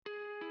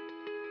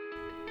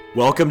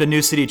Welcome to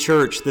New City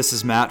Church. This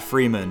is Matt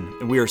Freeman,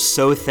 and we are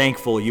so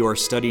thankful you are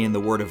studying the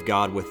Word of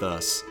God with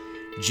us.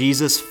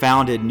 Jesus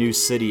founded New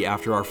City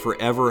after our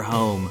forever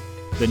home,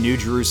 the New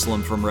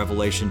Jerusalem from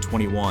Revelation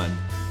 21.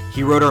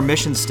 He wrote our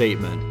mission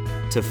statement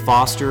to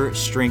foster,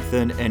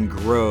 strengthen, and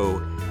grow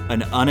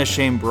an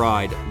unashamed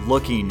bride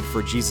looking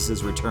for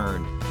Jesus'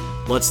 return.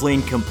 Let's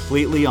lean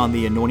completely on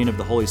the anointing of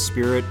the Holy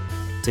Spirit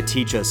to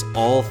teach us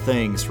all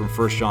things from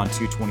 1 John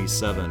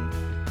 2:27.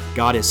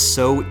 God is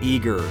so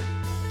eager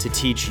to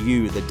teach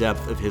you the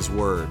depth of His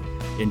Word.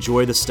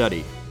 Enjoy the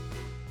study.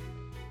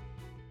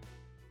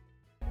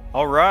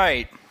 All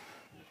right.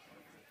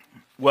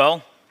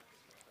 Well,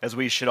 as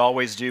we should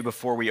always do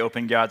before we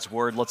open God's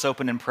Word, let's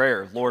open in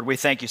prayer. Lord, we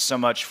thank you so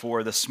much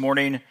for this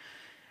morning.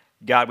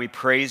 God, we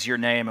praise your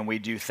name, and we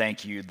do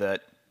thank you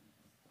that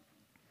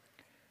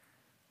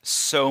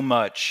so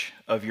much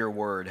of your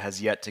Word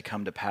has yet to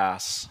come to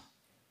pass.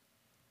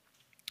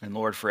 And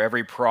Lord, for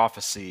every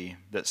prophecy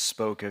that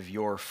spoke of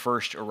your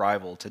first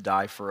arrival to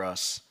die for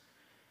us,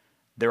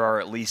 there are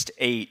at least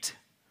 8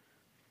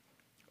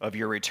 of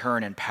your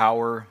return in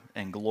power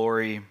and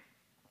glory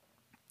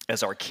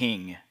as our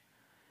King.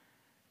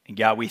 And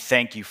God, we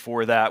thank you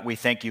for that. We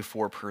thank you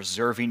for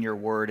preserving your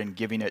word and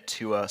giving it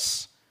to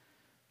us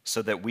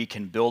so that we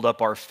can build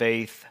up our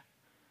faith,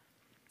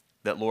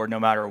 that, Lord, no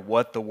matter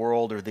what the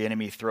world or the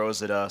enemy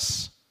throws at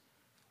us,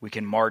 we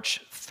can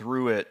march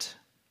through it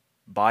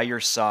by your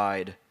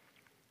side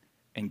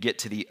and get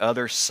to the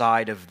other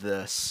side of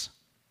this,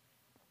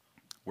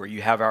 where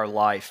you have our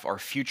life, our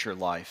future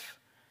life,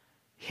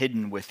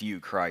 hidden with you,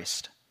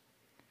 Christ.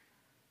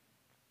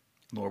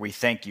 Lord, we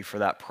thank you for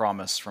that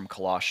promise from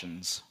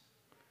Colossians.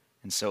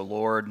 And so,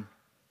 Lord,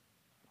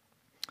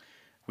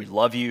 we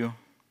love you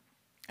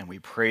and we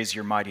praise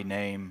your mighty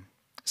name.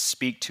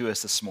 Speak to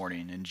us this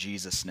morning in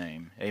Jesus'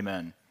 name.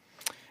 Amen.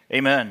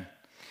 Amen.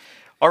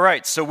 All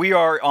right, so we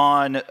are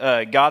on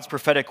God's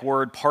Prophetic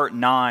Word, Part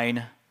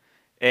 9.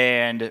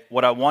 And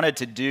what I wanted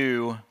to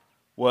do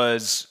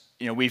was,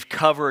 we've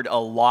covered a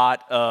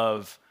lot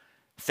of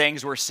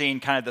things we're seeing,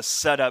 kind of the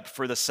setup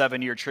for the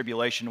 7-year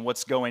tribulation,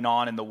 what's going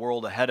on in the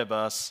world ahead of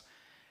us.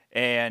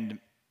 And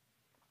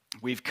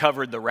we've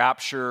covered the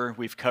rapture,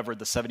 we've covered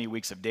the 70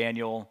 weeks of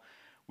Daniel,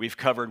 we've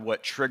covered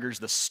what triggers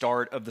the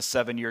start of the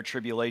 7-year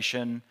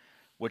tribulation,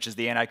 which is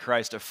the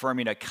Antichrist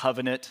affirming a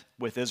covenant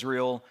with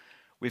Israel.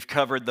 We've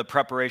covered the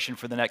preparation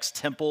for the next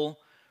temple,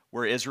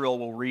 where Israel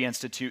will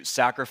reinstitute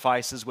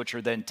sacrifices, which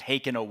are then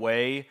taken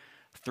away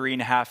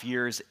 3.5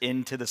 years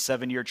into the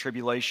 7-year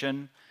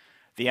tribulation.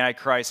 The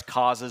Antichrist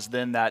causes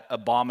then that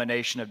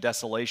abomination of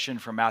desolation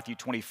from Matthew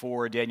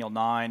 24, Daniel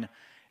 9,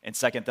 and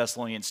 2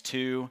 Thessalonians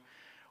 2.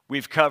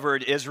 We've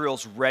covered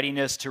Israel's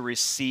readiness to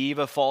receive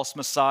a false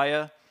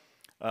Messiah.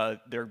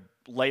 They're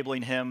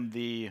labeling him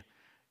the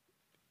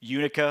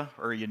Eunucha,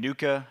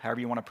 however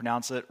you want to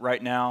pronounce it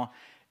right now.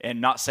 And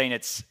not saying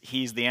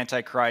he's the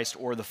Antichrist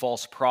or the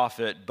false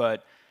prophet,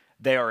 but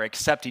they are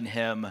accepting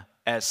him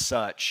as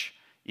such,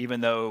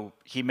 even though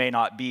he may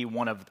not be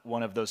one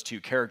of those two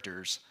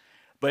characters.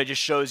 But it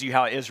just shows you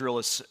how Israel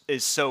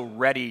is so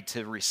ready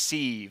to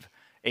receive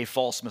a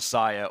false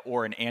Messiah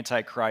or an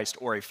Antichrist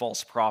or a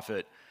false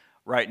prophet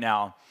right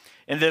now.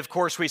 And then, of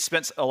course, we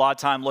spent a lot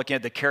of time looking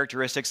at the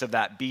characteristics of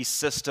that beast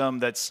system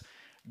that's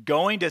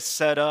going to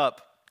set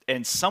up,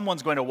 and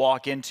someone's going to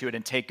walk into it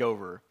and take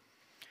over.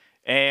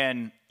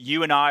 And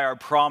you and I are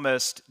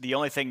promised the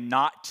only thing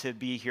not to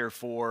be here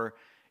for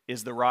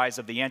is the rise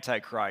of the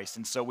Antichrist.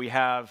 And so we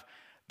have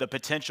the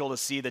potential to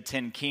see the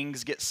 10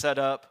 kings get set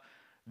up,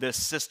 this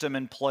system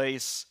in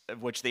place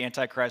of which the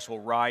Antichrist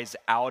will rise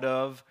out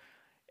of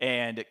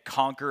and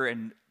conquer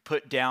and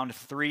put down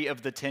 3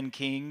 of the 10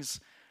 kings.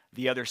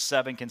 The other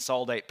 7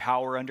 consolidate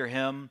power under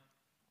him.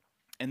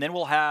 And then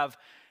we'll have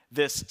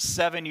this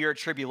 7-year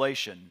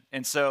tribulation.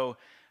 And so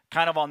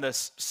kind of on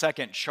this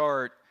second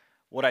chart,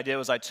 what I did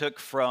was I took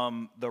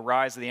from the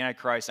rise of the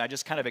Antichrist, and I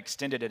just kind of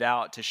extended it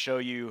out to show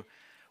you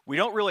we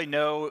don't really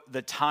know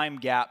the time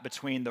gap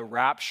between the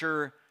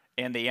rapture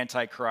and the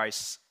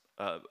Antichrist,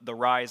 the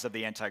rise of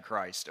the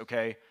Antichrist,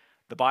 okay?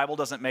 The Bible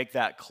doesn't make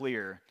that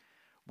clear.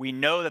 We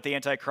know that the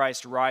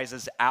Antichrist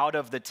rises out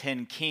of the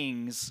 10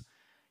 kings.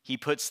 He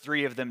puts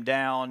 3 of them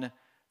down.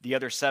 The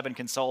other 7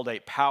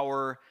 consolidate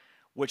power,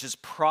 which is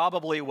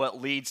probably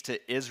what leads to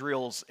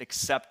Israel's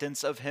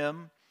acceptance of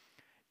him,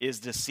 is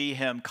to see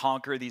him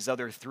conquer these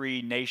other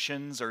 3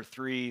 nations or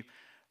 3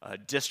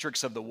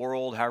 districts of the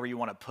world, however you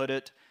want to put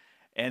it,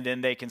 and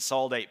then they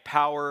consolidate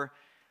power.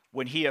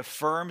 When he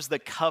affirms the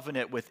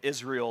covenant with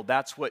Israel,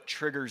 that's what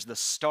triggers the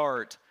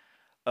start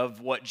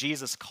of what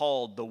Jesus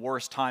called the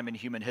worst time in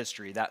human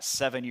history, that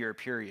 7-year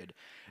period.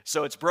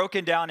 So it's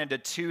broken down into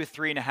 2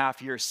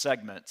 3.5-year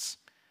segments.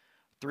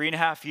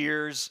 3.5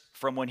 years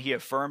from when he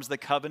affirms the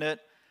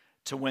covenant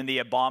to when the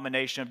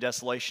abomination of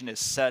desolation is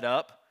set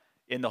up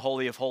in the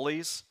Holy of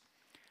Holies,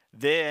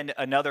 then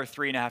another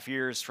 3.5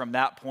 years from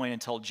that point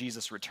until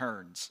Jesus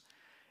returns.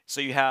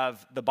 So you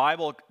have, the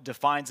Bible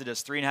defines it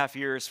as 3.5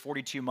 years,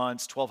 42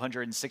 months,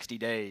 1,260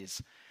 days.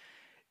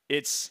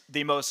 It's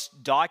the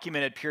most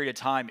documented period of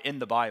time in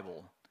the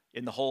Bible.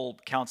 in the whole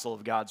counsel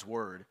of God's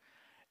word.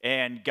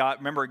 And God,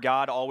 remember,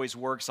 God always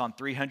works on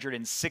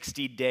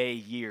 360-day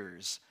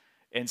years.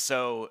 And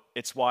so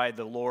it's why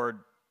the Lord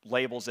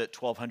labels it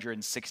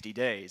 1,260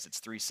 days. It's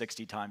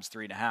 360 times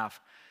 3.5.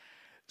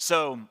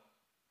 So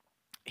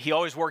he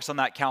always works on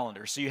that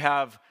calendar. So you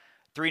have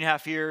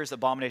 3.5 years,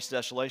 abomination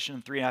of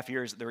desolation, 3.5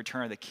 years, the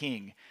return of the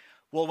king.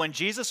 Well, when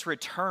Jesus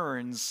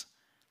returns,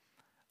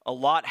 a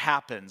lot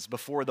happens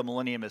before the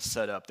millennium is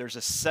set up. There's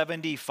a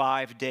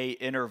 75-day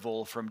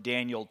interval from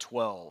Daniel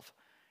 12.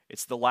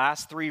 It's the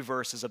last 3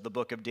 verses of the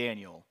book of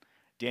Daniel.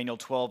 Daniel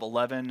 12,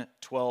 11,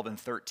 12, and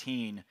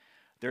 13.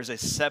 There's a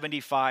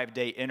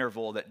 75-day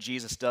interval that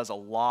Jesus does a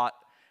lot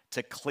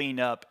to clean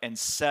up and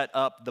set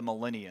up the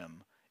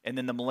millennium. And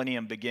then the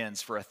millennium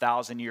begins for a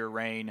 1,000-year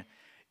reign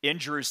in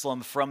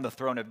Jerusalem from the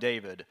throne of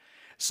David.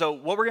 So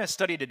what we're going to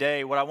study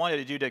today, what I wanted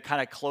to do to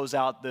kind of close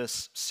out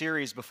this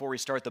series before we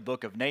start the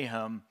book of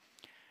Nahum,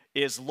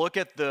 is look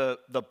at the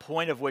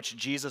point of which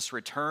Jesus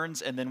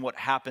returns and then what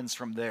happens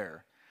from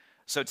there.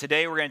 So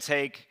today we're going to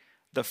take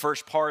the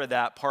first part of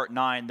that, part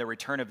 9, the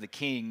return of the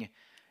king,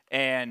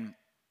 and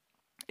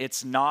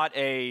it's not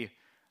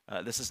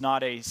this is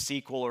not a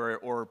sequel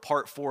or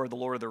part 4 of the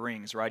Lord of the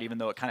Rings, right? Even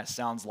though it kind of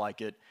sounds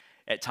like it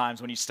at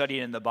times when you study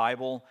it in the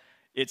Bible.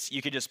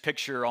 You could just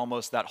picture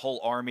almost that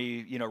whole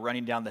army,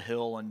 running down the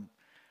hill and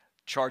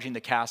charging the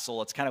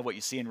castle. It's kind of what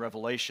you see in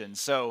Revelation.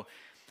 So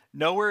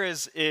nowhere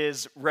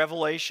is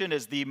Revelation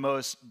is the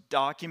most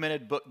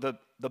documented book,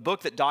 the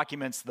book that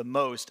documents the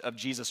most of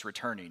Jesus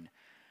returning.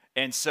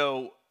 And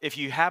so if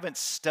you haven't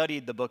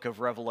studied the book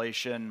of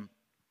Revelation,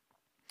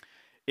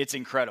 it's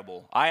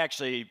incredible. I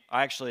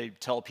actually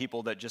tell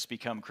people that just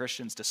become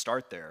Christians to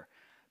start there,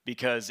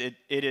 because it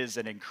is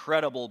an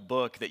incredible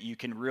book that you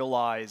can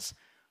realize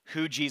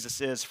who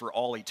Jesus is for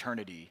all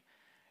eternity.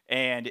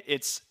 And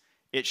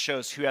it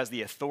shows who has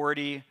the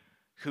authority,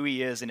 who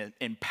he is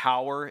in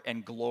power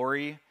and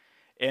glory.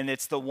 And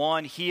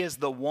he is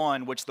the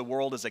one which the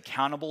world is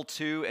accountable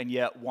to and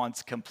yet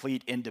wants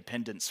complete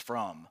independence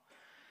from.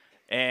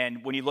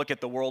 And when you look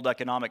at the World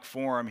Economic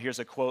Forum, here's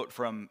a quote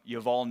from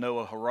Yuval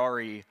Noah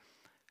Harari,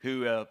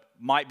 who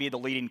might be the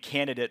leading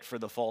candidate for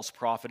the false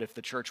prophet if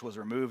the church was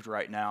removed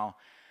right now.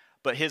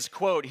 But his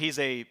quote, he's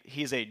a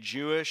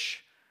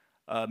Jewish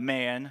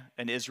man,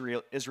 an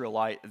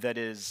Israelite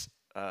that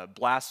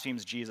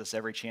blasphemes Jesus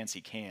every chance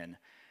he can.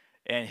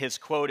 And his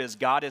quote is,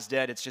 "God is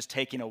dead, it's just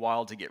taking a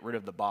while to get rid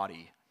of the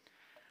body."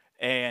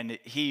 And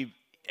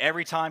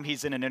every time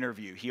he's in an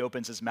interview, he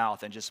opens his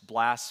mouth and just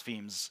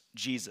blasphemes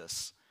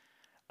Jesus.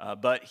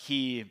 But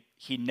he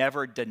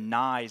never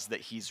denies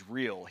that he's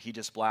real. He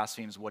just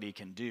blasphemes what he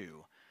can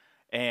do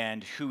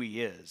and who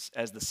he is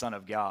as the Son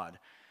of God.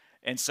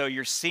 And so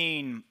you're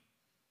seeing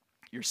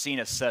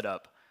a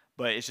setup,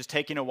 but it's just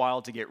taking a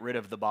while to get rid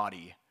of the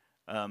body.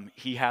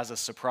 He has a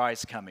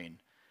surprise coming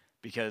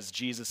because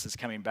Jesus is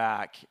coming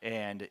back,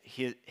 and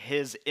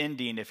his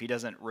ending, if he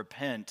doesn't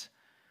repent,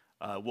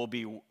 will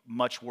be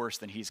much worse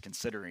than he's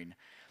considering.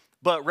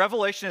 But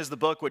Revelation is the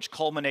book which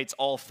culminates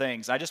all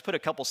things. I just put a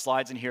couple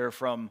slides in here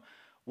from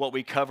what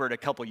we covered a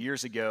couple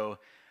years ago,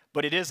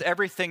 but it is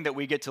everything that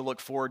we get to look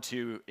forward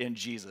to in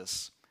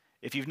Jesus.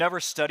 If you've never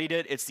studied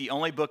it, it's the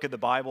only book of the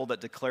Bible that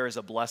declares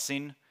a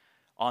blessing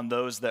on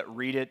those that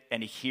read it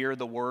and hear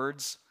the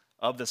words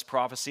of this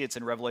prophecy. It's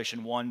in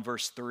Revelation 1,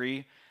 verse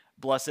 3.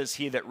 "Blessed is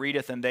he that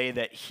readeth, and they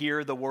that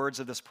hear the words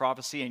of this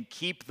prophecy and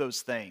keep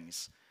those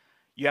things."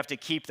 You have to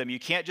keep them. You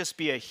can't just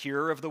be a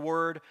hearer of the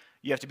word.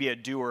 You have to be a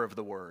doer of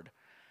the word.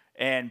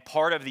 And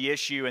part of the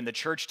issue in the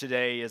church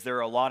today is there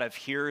are a lot of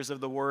hearers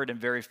of the word and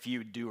very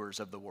few doers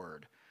of the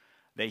word.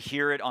 They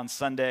hear it on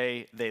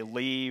Sunday, they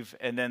leave,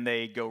 and then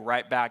they go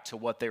right back to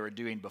what they were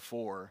doing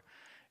before.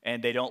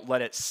 And they don't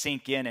let it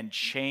sink in and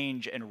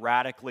change and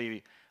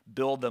radically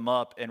build them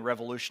up and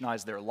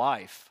revolutionize their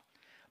life.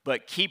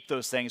 But keep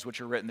those things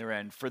which are written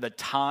therein, for the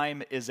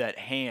time is at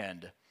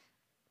hand.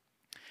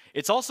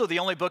 It's also the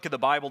only book of the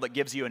Bible that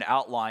gives you an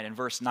outline in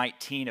verse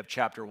 19 of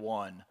chapter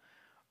 1.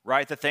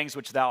 Write the things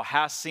which thou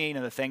hast seen,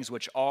 and the things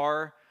which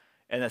are,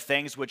 and the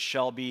things which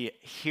shall be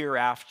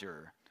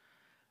hereafter.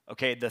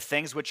 Okay, the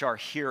things which are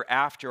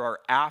hereafter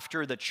are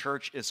after the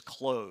church is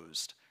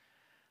closed.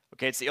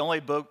 Okay, it's the only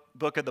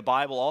book of the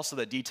Bible also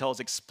that details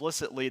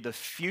explicitly the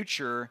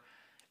future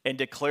and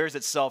declares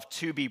itself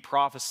to be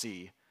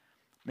prophecy.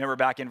 Remember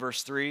back in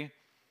verse 3?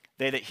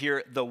 They that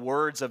hear the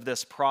words of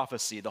this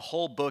prophecy. The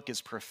whole book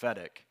is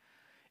prophetic.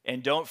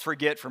 And don't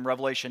forget from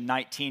Revelation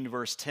 19,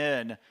 verse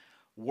 10,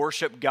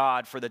 worship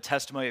God, for the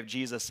testimony of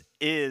Jesus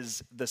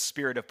is the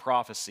spirit of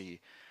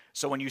prophecy.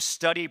 So when you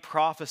study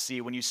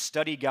prophecy, when you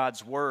study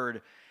God's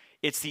word,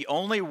 it's the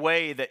only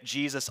way that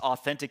Jesus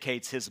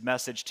authenticates his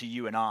message to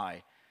you and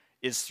I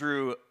is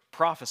through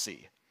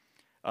prophecy.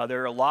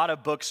 There are a lot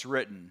of books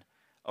written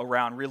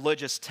around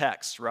religious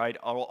texts, right,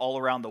 all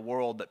around the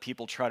world that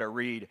people try to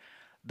read.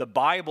 The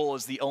Bible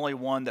is the only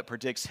one that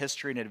predicts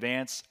history in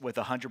advance with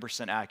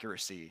 100%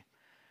 accuracy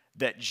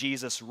that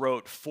Jesus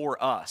wrote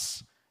for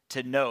us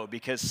to know,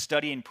 because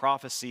studying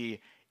prophecy,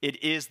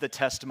 it is the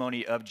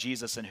testimony of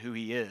Jesus and who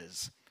he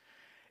is.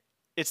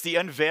 it's the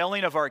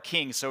unveiling of our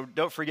King. So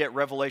don't forget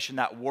Revelation,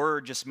 that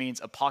word just means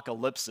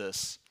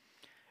apocalypsis.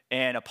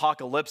 And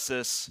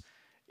apocalypsis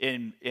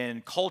in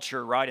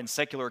culture, right, in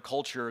secular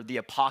culture, the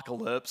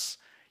apocalypse,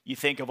 you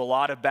think of a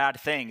lot of bad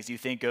things. You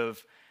think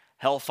of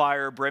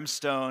hellfire,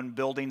 brimstone,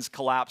 buildings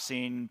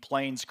collapsing,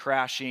 planes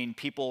crashing,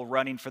 people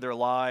running for their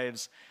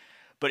lives.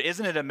 But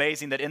isn't it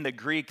amazing that in the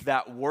Greek,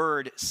 that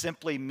word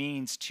simply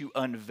means to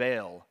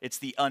unveil? It's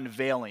the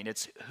unveiling.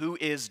 It's who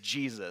is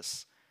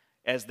Jesus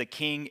as the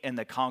King and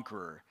the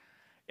conqueror.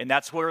 And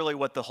that's really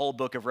what the whole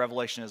book of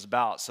Revelation is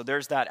about. So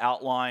there's that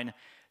outline.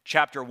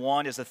 Chapter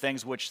 1 is the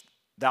things which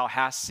thou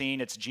hast seen.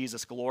 It's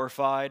Jesus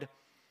glorified,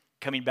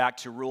 coming back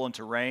to rule and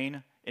to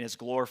reign in his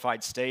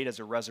glorified state as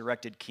a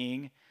resurrected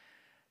king.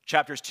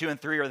 Chapters 2 and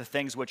 3 are the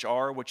things which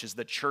are, which is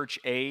the church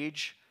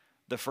age,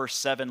 the first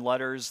 7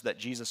 letters that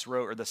Jesus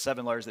wrote, or the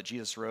 7 letters that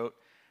Jesus wrote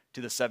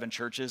to the 7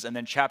 churches. And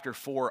then chapter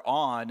 4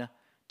 on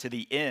to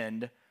the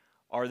end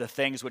are the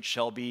things which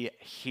shall be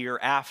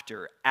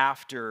hereafter,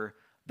 after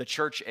the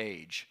church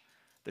age.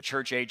 The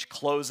church age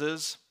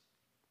closes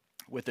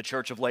with the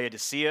church of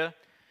Laodicea.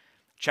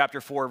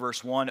 Chapter 4,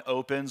 verse 1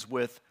 opens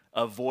with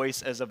a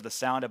voice as of the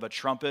sound of a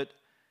trumpet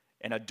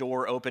and a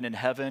door open in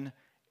heaven,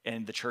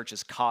 and the church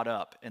is caught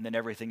up, and then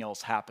everything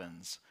else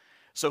happens.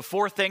 So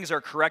 4 things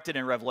are corrected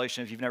in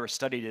Revelation if you've never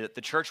studied it.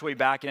 The church will be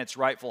back in its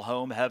rightful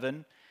home,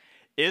 heaven.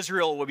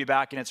 Israel will be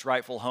back in its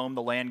rightful home,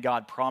 the land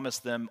God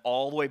promised them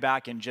all the way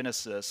back in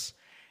Genesis.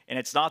 And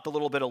it's not the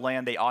little bit of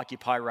land they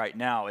occupy right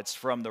now. It's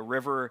from the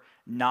river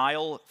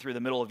Nile through the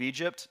middle of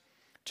Egypt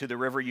to the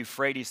river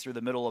Euphrates through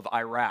the middle of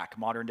Iraq,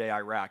 modern-day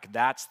Iraq.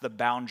 That's the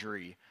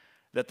boundary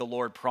that the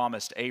Lord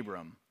promised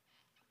Abram.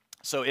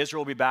 So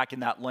Israel will be back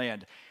in that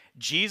land.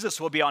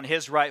 Jesus will be on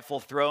his rightful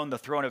throne, the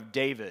throne of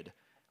David,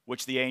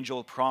 which the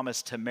angel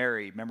promised to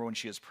Mary. Remember when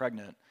she was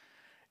pregnant?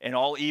 And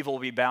all evil will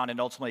be bound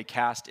and ultimately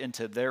cast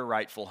into their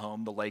rightful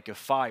home, the lake of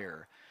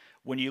fire.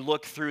 When you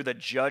look through the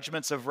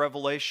judgments of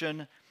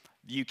Revelation,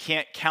 you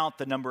can't count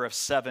the number of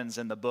 7s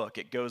in the book.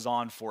 It goes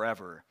on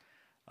forever.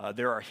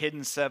 There are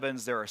hidden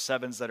 7s. There are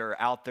 7s that are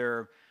out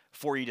there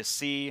for you to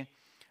see.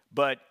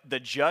 But the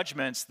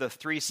judgments, the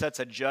 3 sets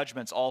of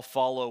judgments, all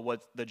follow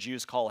what the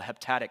Jews call a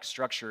heptadic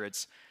structure.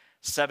 It's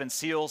 7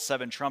 seals,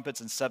 7 trumpets,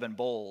 and 7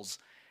 bowls.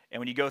 And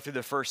when you go through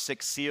the first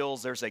 6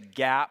 seals, there's a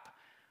gap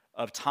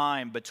of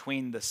time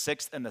between the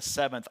 6th and the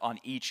 7th on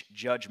each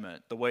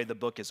judgment, the way the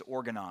book is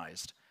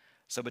organized.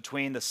 So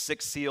between the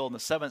 6th seal and the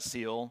 7th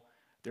seal,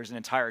 there's an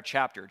entire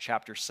chapter,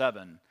 chapter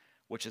 7,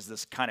 which is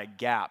this kind of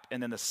gap.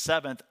 And then the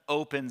 7th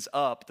opens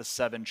up the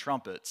 7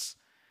 trumpets.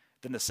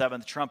 Then the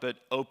 7th trumpet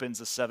opens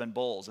the 7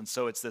 bowls. And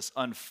so it's this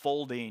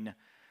unfolding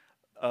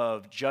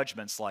of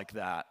judgments like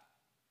that.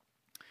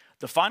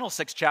 The final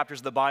 6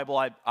 chapters of the Bible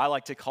I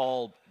like to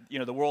call,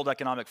 the World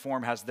Economic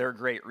Forum has their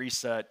Great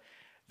Reset.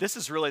 This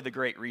is really the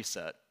Great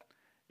Reset,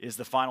 is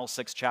the final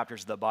 6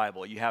 chapters of the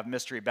Bible. You have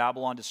Mystery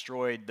Babylon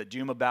destroyed, the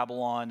doom of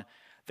Babylon,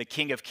 the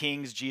King of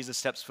Kings, Jesus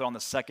steps foot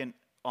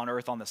on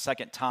earth on the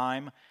second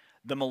time,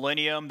 the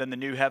millennium, then the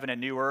new heaven and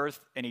new earth,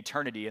 and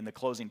eternity and the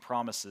closing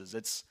promises.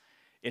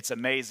 It's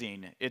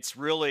amazing. It's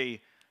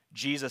really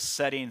Jesus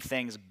setting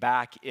things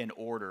back in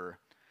order.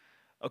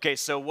 Okay,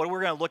 so what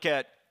we're going to look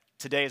at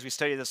today as we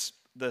study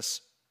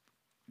this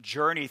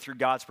journey through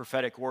God's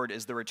prophetic word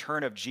is the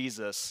return of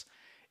Jesus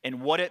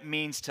and what it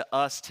means to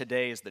us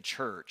today as the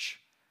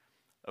church.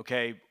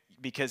 Okay,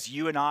 because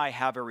you and I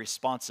have a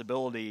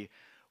responsibility.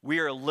 We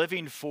are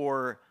living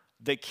for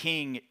the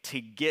King to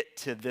get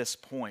to this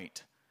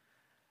point.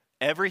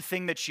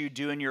 Everything that you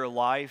do in your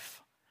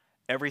life,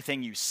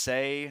 everything you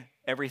say,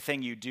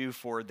 everything you do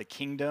for the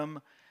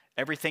kingdom,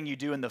 everything you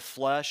do in the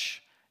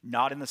flesh,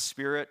 not in the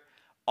spirit,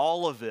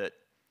 all of it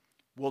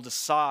will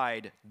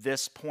decide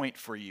this point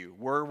for you,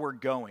 where we're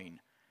going,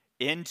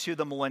 into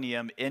the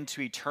millennium,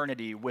 into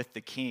eternity with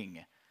the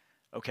King.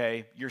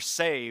 Okay, you're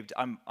saved.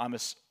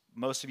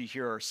 Most of you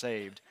here are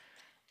saved.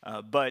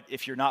 But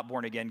if you're not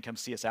born again, come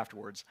see us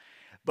afterwards.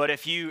 But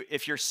if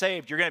you're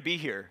saved, you're going to be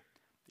here.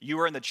 You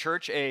are in the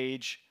church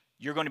age.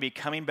 You're going to be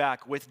coming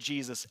back with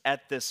Jesus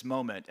at this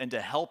moment and to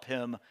help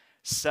him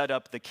set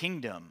up the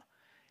kingdom.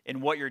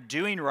 And what you're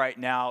doing right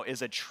now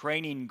is a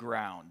training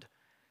ground.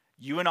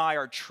 You and I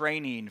are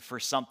training for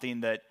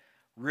something that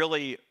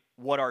really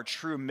what our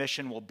true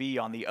mission will be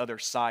on the other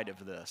side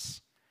of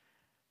this.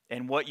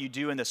 And what you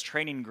do in this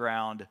training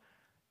ground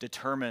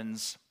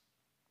determines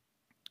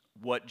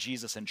what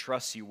Jesus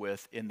entrusts you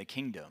with in the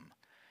kingdom.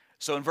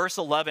 So in verse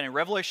 11, in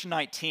Revelation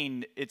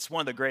 19, it's one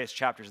of the greatest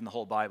chapters in the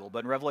whole Bible,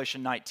 but in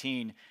Revelation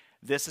 19,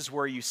 this is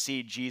where you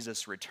see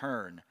Jesus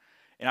return.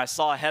 And I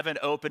saw heaven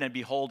open, and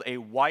behold, a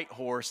white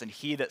horse, and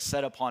he that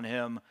sat upon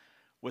him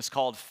was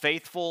called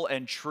Faithful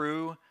and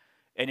True,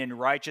 and in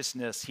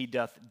righteousness he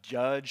doth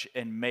judge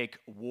and make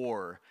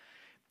war.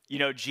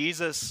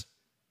 Jesus,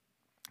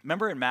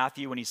 remember in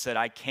Matthew when he said,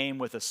 I came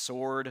with a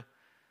sword,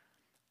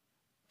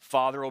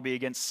 father will be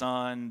against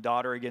son,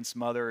 daughter against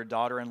mother,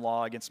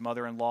 daughter-in-law against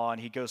mother-in-law,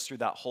 and he goes through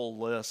that whole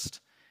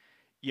list.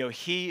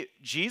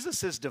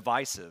 Jesus is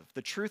divisive.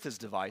 The truth is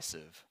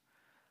divisive.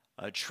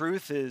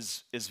 Truth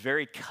is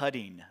very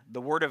cutting.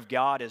 The word of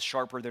God is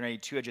sharper than any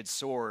two-edged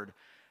sword,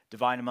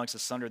 dividing amongst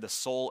asunder the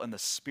soul and the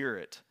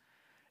spirit.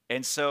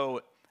 And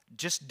so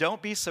just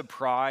don't be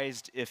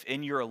surprised if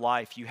in your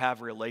life you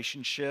have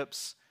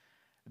relationships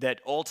that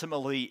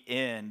ultimately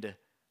end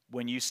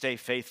when you stay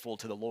faithful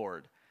to the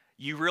Lord.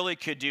 You really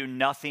could do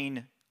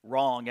nothing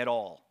wrong at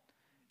all.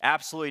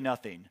 Absolutely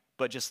nothing,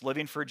 but just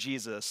living for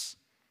Jesus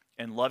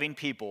and loving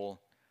people,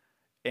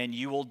 and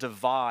you will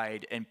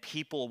divide, and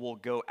people will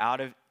go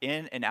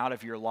in and out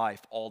of your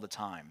life all the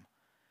time.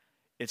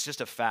 It's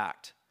just a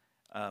fact.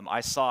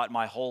 I saw it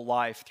my whole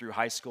life through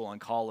high school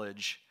and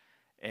college.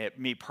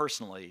 Me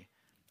personally,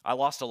 I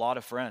lost a lot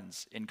of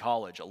friends in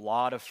college, a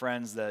lot of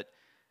friends that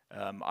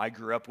I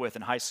grew up with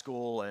in high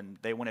school, and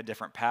they went a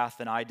different path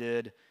than I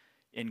did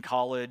in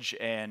college,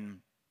 and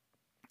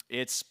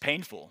it's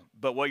painful.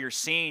 But what you're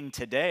seeing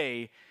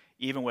today,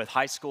 even with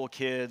high school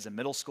kids and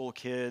middle school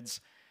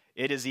kids,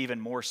 it is even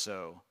more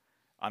so.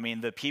 I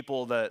mean, the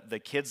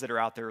kids that are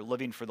out there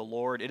living for the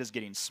Lord, it is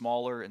getting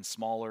smaller and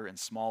smaller and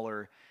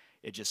smaller.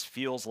 It just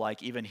feels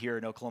like, even here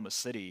in Oklahoma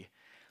City.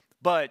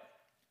 But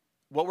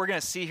what we're going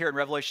to see here in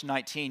Revelation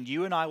 19,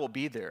 you and I will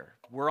be there.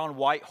 We're on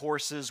white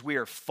horses. We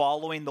are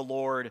following the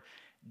Lord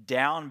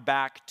down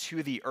back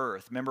to the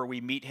earth. Remember,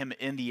 we meet him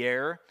in the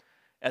air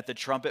at the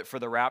trumpet for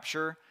the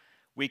rapture.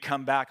 We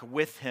come back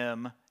with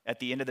him at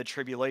the end of the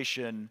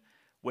tribulation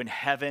when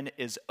heaven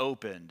is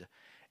opened.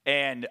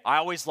 And I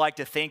always like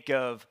to think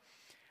of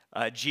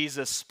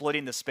Jesus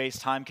splitting the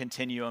space-time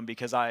continuum,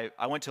 because I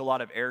went to a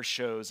lot of air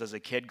shows as a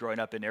kid growing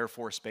up in Air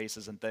Force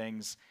bases and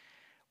things,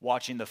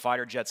 watching the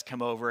fighter jets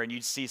come over, and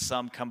you'd see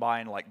some come by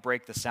and like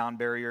break the sound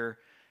barrier,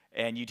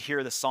 and you'd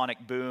hear the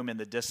sonic boom in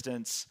the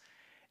distance,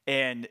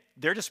 and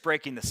they're just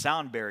breaking the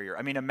sound barrier.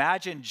 I mean,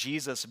 imagine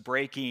Jesus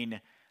breaking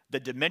the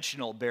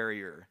dimensional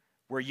barrier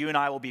where you and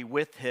I will be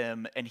with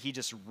him, and he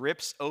just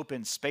rips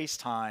open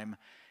space-time,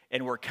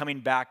 and we're coming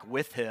back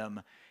with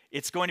him.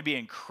 It's going to be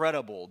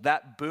incredible.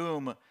 That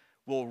boom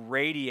will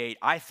radiate,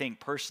 I think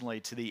personally,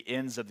 to the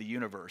ends of the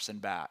universe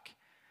and back.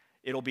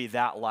 It'll be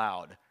that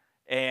loud.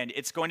 And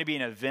it's going to be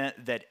an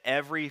event that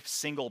every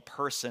single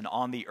person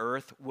on the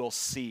earth will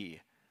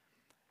see.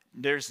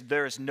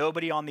 There's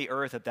nobody on the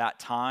earth at that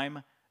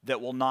time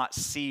that will not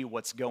see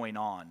what's going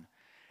on.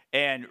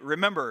 And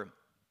remember,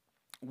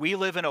 we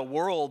live in a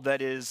world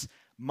that is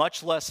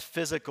much less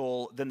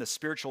physical than the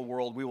spiritual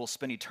world we will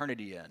spend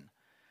eternity in.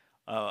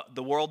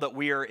 The world that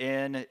we are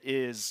in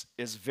is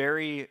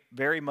very,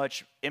 very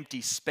much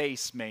empty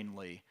space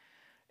mainly.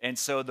 And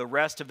so the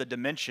rest of the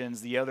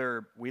dimensions,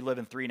 we live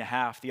in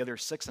 3.5, the other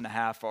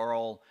 6.5 are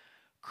all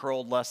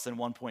curled less than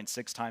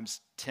 1.6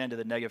 times 10 to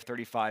the negative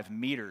 35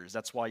 meters.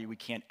 That's why we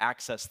can't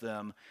access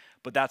them.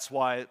 But that's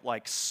why,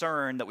 like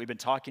CERN that we've been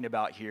talking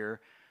about here,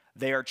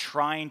 they are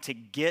trying to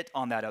get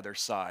on that other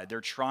side.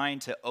 They're trying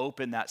to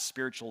open that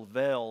spiritual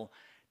veil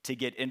to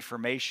get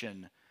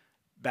information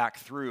back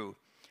through.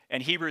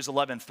 And Hebrews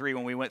 11:3,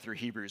 when we went through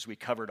Hebrews, we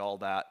covered all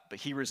that. But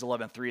Hebrews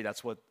 11:3,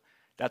 that's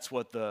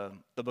what the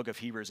book of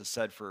Hebrews has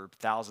said for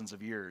thousands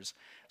of years.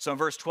 So in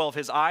verse 12,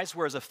 his eyes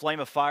were as a flame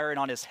of fire, and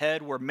on his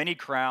head were many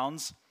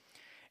crowns.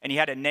 And he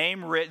had a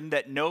name written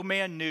that no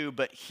man knew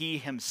but he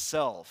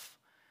himself.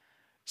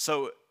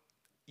 So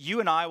you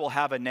and I will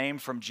have a name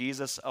from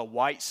Jesus, a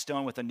white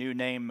stone with a new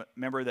name,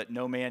 remember, that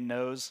no man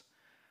knows,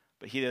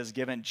 but he has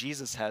given.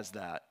 Jesus has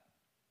that.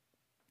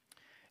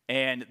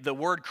 And the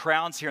word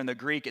crowns here in the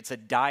Greek, it's a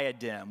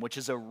diadem, which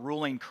is a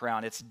ruling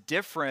crown. It's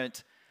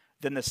different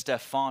than the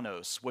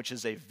Stephanos, which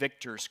is a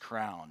victor's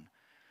crown.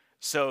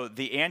 So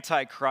the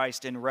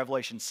Antichrist in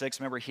Revelation 6,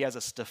 remember, he has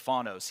a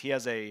Stephanos. He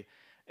has a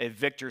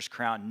victor's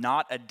crown,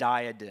 not a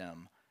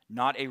diadem,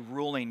 not a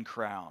ruling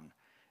crown.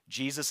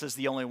 Jesus is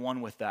the only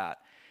one with that.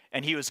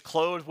 And he was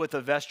clothed with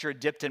a vesture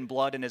dipped in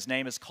blood, and his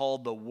name is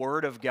called the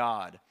Word of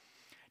God.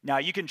 Now,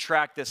 you can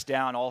track this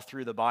down all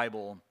through the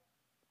Bible,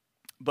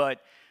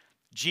 but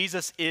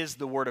Jesus is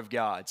the Word of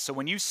God. So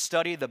when you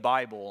study the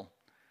Bible,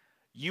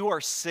 you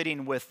are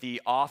sitting with the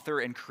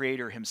author and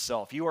creator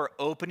himself. You are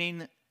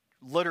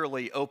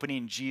literally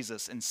opening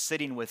Jesus and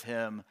sitting with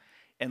him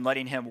and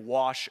letting him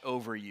wash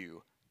over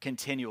you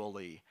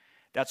continually.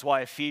 That's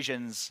why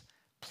Ephesians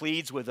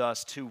pleads with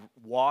us to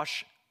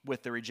wash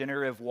with the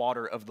regenerative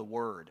water of the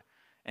Word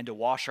and to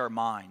wash our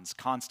minds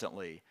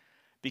constantly,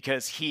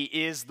 because he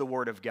is the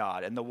Word of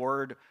God, and the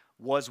Word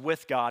was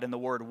with God, and the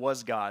Word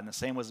was God, and the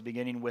same was the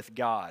beginning with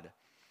God.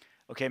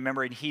 Okay,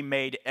 remember, and he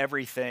made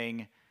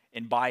everything,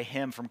 and by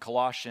him, from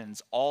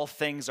Colossians, all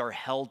things are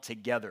held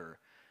together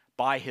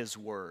by his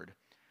word.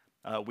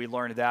 We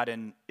learned that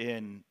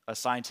in a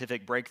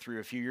scientific breakthrough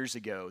a few years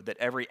ago, that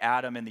every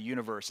atom in the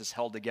universe is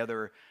held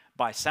together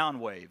by sound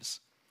waves,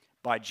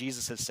 by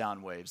Jesus'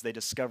 sound waves. They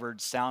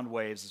discovered sound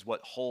waves is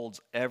what holds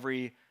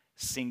every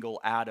single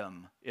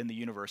atom in the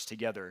universe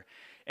together.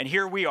 And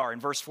here we are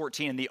in verse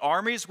 14. And the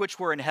armies which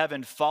were in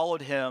heaven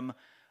followed him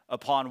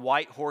upon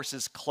white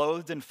horses,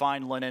 clothed in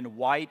fine linen,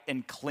 white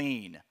and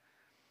clean.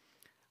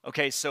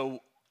 Okay, so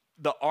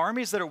the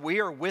armies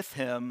we are with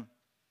him,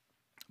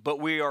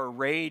 but we are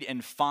arrayed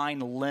in fine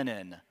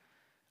linen.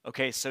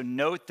 Okay, so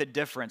note the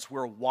difference.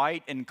 We're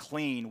white and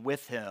clean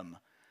with him.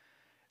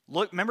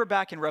 Look, remember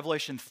back in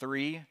Revelation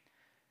 3,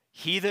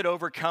 he that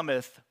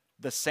overcometh,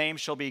 the same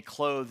shall be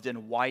clothed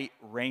in white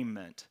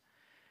raiment.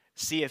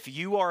 See, if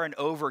you are an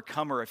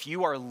overcomer, if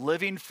you are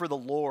living for the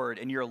Lord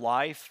in your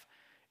life,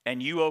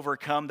 and you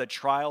overcome the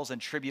trials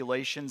and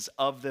tribulations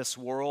of this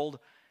world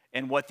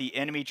and what the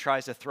enemy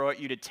tries to throw at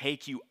you to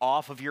take you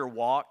off of your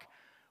walk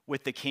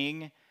with the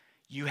King,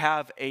 you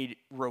have a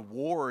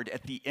reward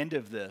at the end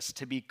of this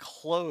to be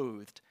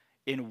clothed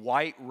in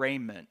white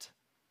raiment.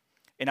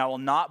 And I will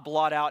not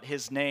blot out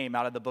his name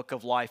out of the book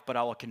of life, but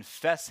I will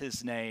confess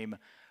his name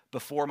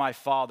before my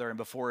Father and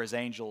before his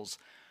angels.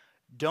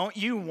 Don't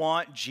you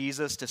want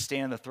Jesus to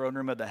stand in the throne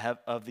room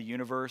of the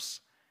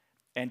universe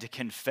and to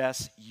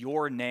confess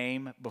your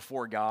name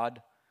before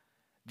God?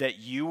 That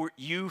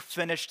you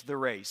finished the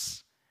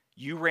race.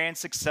 You ran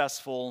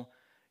successful.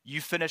 You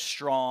finished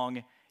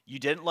strong. You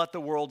didn't let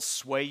the world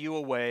sway you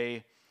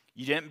away.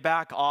 You didn't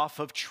back off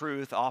of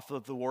truth, off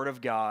of the Word of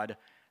God.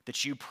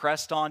 That you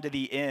pressed on to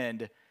the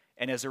end.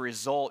 And as a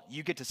result,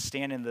 you get to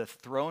stand in the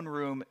throne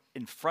room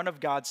in front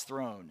of God's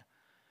throne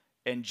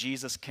and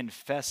Jesus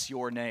confess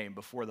your name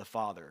before the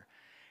Father.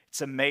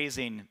 It's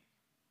amazing.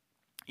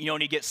 You know,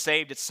 when you get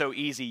saved, it's so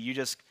easy.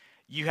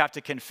 You have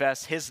to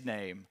confess his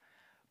name.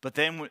 But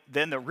then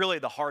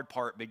the hard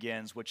part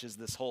begins, which is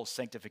this whole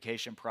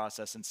sanctification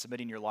process and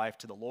submitting your life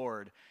to the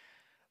Lord.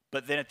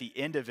 But then at the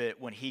end of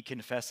it, when he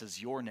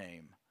confesses your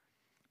name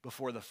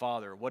before the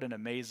Father, what an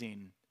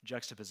amazing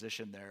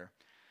juxtaposition there.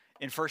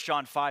 In 1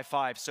 John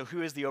 5:5, so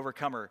who is the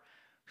overcomer?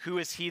 Who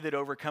is he that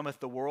overcometh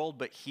the world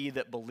but he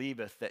that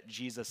believeth that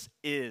Jesus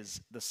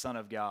is the Son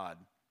of God?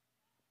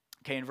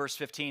 Okay, in verse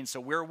 15, so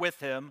we're with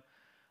him.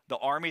 The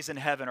armies in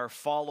heaven are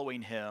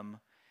following him.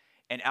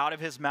 And out of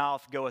his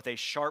mouth goeth a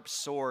sharp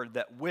sword,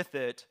 that with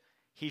it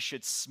he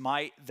should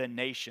smite the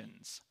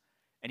nations.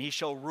 And he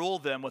shall rule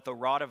them with a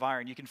rod of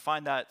iron. You can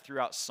find that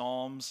throughout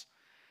Psalms,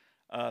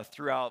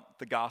 throughout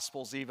the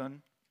Gospels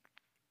even.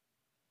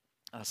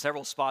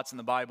 Several spots in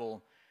the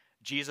Bible,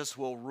 Jesus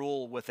will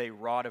rule with a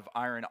rod of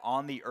iron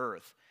on the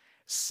earth.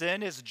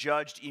 Sin is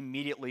judged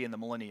immediately in the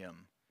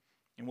millennium.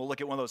 And we'll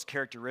look at one of those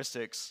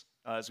characteristics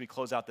as we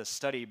close out this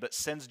study, but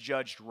sin's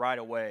judged right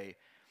away.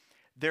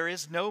 There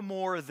is no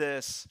more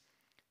this,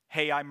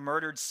 hey, I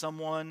murdered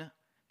someone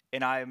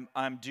and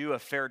I'm due a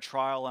fair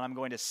trial and I'm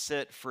going to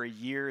sit for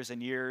years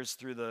and years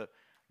through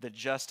the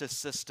justice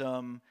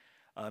system,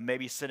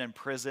 maybe sit in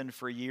prison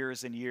for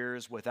years and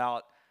years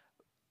without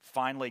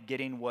finally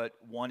getting what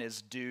one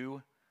is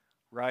due.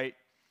 Right?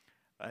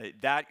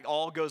 That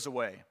all goes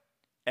away.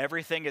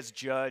 Everything is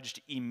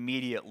judged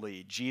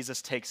immediately.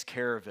 Jesus takes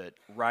care of it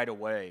right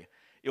away.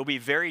 It'll be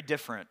very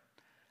different.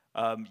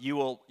 You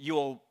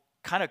will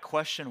kind of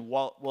question,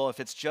 well, if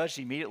it's judged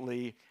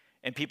immediately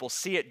and people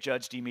see it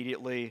judged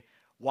immediately,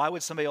 why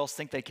would somebody else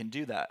think they can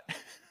do that?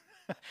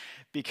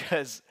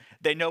 Because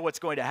they know what's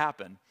going to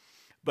happen,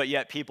 but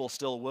yet people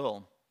still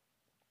will.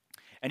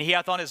 And he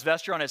hath on his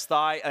vesture on his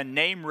thigh a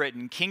name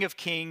written, King of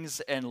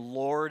Kings and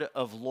Lord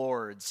of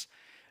Lords.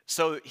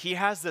 So he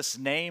has this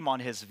name on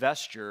his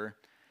vesture,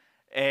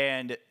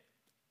 and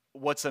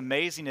what's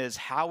amazing is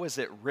how is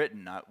it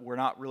written? We're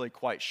not really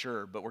quite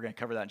sure, but we're going to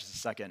cover that in just a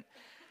second.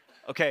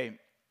 Okay,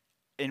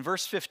 in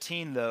verse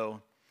 15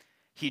 though,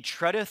 he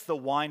treadeth the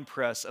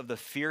winepress of the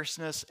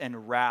fierceness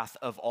and wrath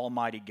of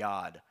Almighty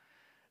God.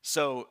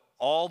 So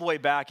all the way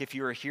back, if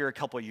you were here a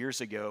couple of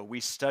years ago, we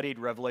studied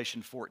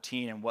Revelation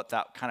 14 and what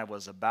that kind of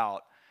was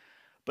about.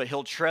 But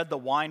he'll tread the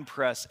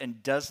winepress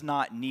and does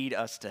not need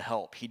us to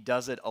help. He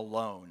does it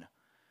alone.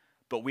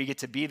 But we get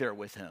to be there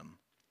with him.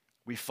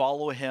 We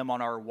follow him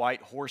on our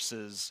white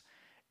horses.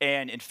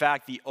 And in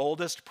fact, the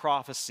oldest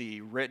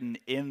prophecy written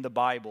in the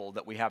Bible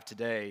that we have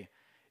today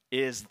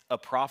is a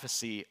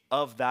prophecy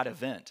of that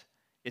event.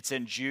 It's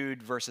in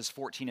Jude verses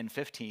 14 and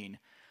 15,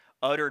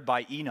 uttered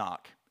by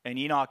Enoch. And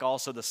Enoch,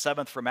 also the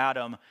seventh from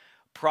Adam,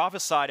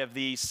 prophesied of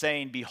these,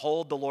 saying,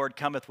 Behold, the Lord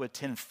cometh with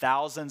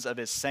 10,000s of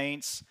his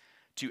saints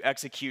to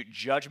execute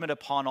judgment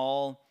upon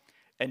all,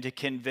 and to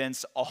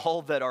convince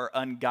all that are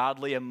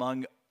ungodly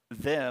among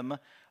them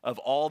of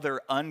all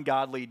their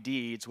ungodly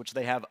deeds, which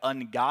they have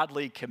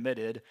ungodly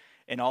committed,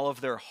 and all of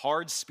their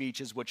hard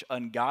speeches, which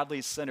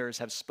ungodly sinners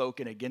have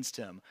spoken against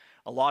him.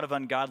 A lot of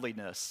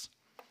ungodliness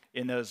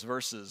in those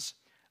verses.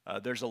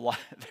 There's a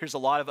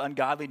lot of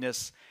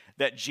ungodliness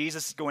that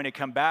Jesus is going to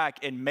come back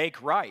and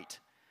make right.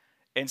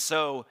 And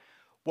so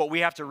what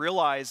we have to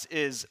realize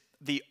is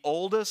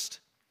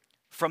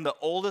from the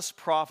oldest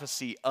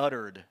prophecy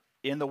uttered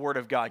in the Word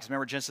of God, because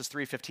remember Genesis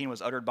 3:15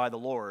 was uttered by the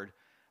Lord,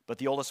 but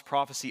the oldest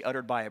prophecy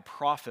uttered by a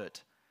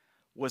prophet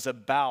was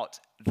about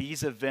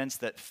these events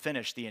that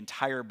finish the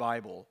entire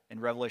Bible in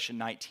Revelation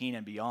 19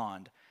 and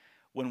beyond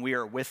when we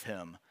are with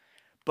him.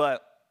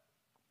 But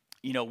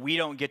you know, we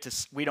don't get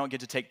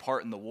to take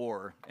part in the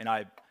war, and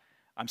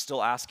I'm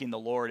still asking the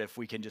Lord if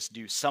we can just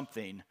do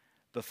something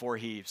before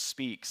he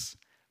speaks,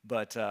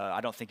 but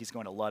I don't think he's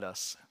going to let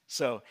us.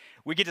 So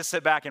we get to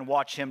sit back and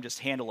watch him just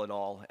handle it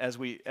all as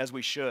we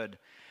should.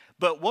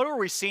 But what are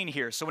we seeing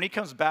here? So when he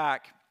comes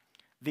back,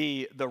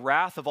 the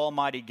wrath of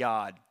Almighty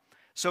God.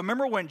 So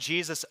remember when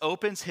Jesus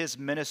opens his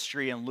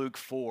ministry in Luke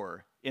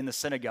 4 in the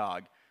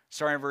synagogue,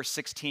 starting in verse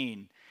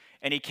 16.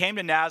 And he came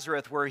to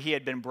Nazareth where he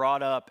had been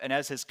brought up, and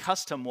as his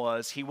custom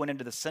was, he went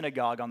into the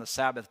synagogue on the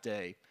Sabbath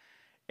day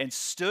and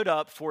stood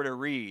up for to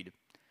read.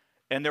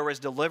 And there was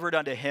delivered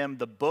unto him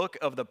the book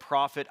of the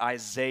prophet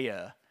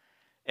Isaiah.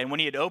 And when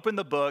he had opened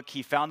the book,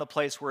 he found the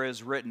place where it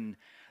is written,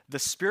 The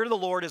Spirit of the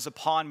Lord is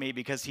upon me,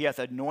 because he hath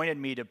anointed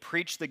me to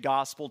preach the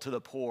gospel to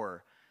the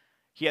poor.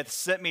 He hath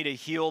sent me to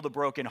heal the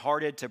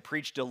brokenhearted, to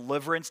preach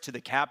deliverance to the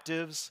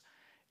captives,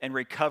 and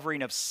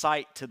recovering of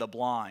sight to the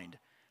blind,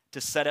 to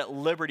set at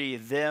liberty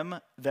them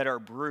that are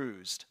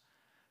bruised,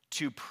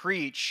 to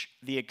preach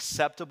the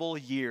acceptable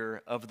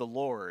year of the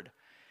Lord.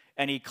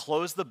 And he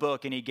closed the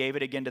book, and he gave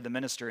it again to the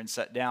minister, and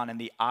sat down, and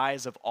the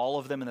eyes of all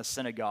of them in the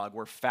synagogue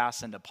were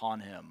fastened upon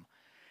him.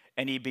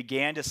 And he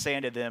began to say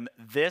unto them,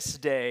 This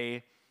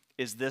day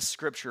is this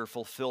scripture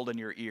fulfilled in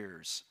your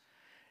ears.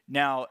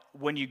 Now,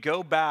 when you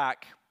go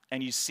back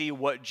and you see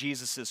what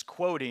Jesus is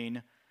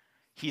quoting,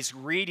 he's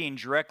reading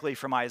directly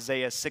from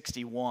Isaiah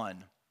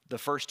 61, the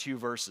first 2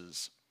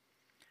 verses.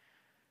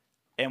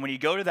 And when you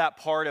go to that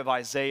part of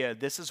Isaiah,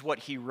 this is what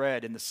he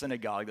read in the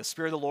synagogue. The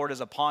Spirit of the Lord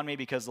is upon me,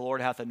 because the Lord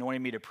hath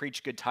anointed me to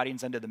preach good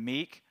tidings unto the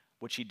meek,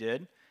 which he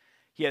did.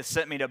 He hath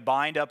sent me to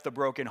bind up the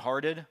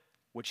brokenhearted,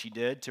 which he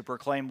did, to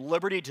proclaim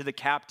liberty to the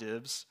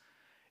captives,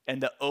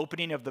 and the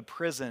opening of the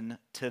prison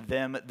to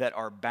them that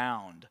are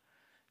bound,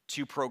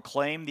 to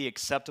proclaim the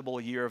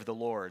acceptable year of the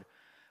Lord.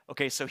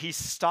 Okay, so he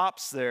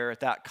stops there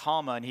at that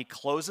comma, and he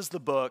closes the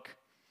book,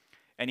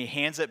 and he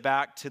hands it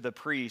back to the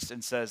priest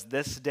and says,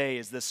 This day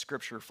is this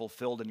scripture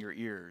fulfilled in your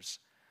ears.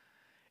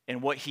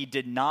 And what he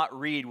did not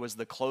read was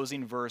the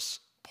closing verse,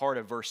 part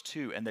of verse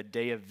 2, and the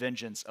day of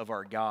vengeance of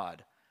our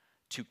God,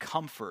 to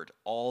comfort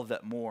all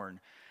that mourn,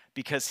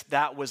 because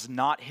that was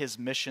not his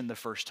mission the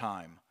first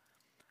time.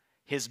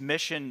 His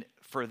mission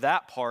for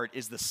that part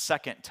is the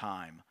second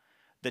time,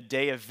 the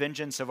day of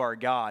vengeance of our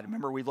God.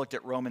 Remember, we looked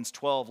at Romans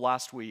 12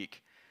 last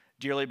week.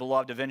 Dearly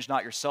beloved, avenge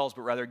not yourselves,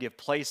 but rather give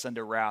place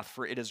unto wrath,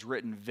 for it is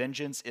written,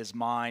 Vengeance is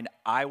mine,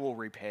 I will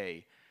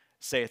repay,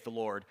 saith the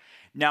Lord.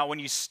 Now, when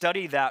you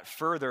study that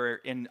further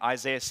in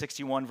Isaiah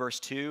 61, verse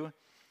 2,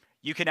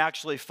 you can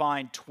actually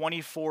find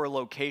 24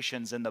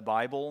 locations in the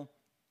Bible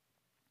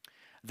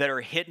that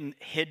are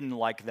hidden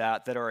like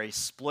that are a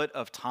split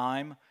of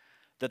time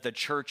that the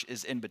church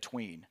is in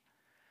between.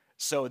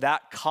 So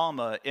that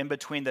comma in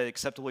between the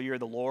acceptable year of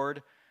the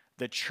Lord,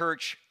 the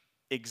church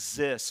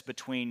exists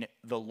between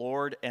the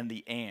Lord and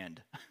the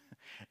and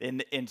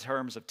in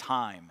terms of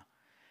time.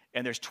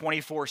 And there's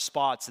 24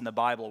 spots in the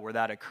Bible where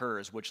that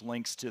occurs, which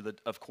links to,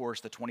 of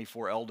course, the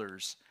 24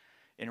 elders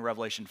in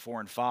Revelation 4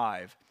 and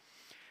 5.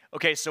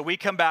 Okay, so we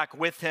come back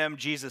with him.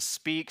 Jesus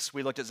speaks.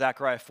 We looked at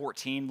Zechariah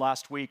 14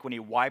 last week when he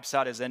wipes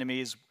out his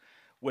enemies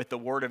with the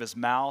word of his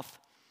mouth.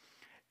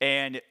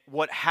 And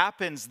what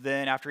happens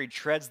then after he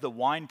treads the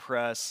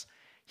winepress,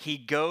 he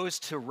goes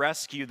to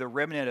rescue the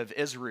remnant of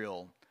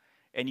Israel.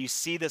 And you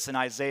see this in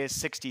Isaiah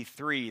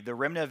 63. The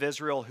remnant of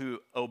Israel who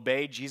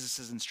obeyed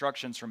Jesus'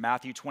 instructions from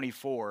Matthew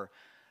 24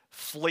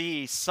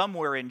 flee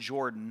somewhere in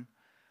Jordan.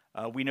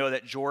 We know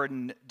that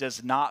Jordan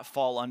does not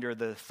fall under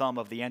the thumb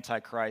of the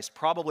Antichrist,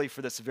 probably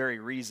for this very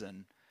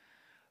reason.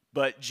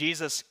 But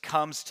Jesus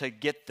comes to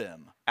get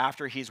them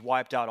after he's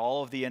wiped out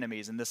all of the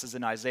enemies. And this is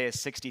in Isaiah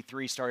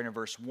 63, starting in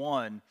verse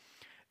 1.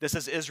 This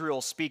is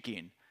Israel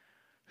speaking.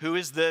 Who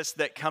is this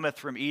that cometh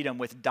from Edom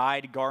with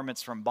dyed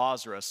garments from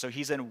Bozrah? So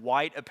he's in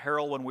white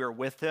apparel when we're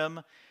with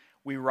him.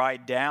 We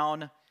ride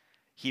down.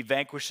 He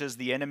vanquishes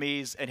the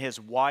enemies, and his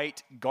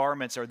white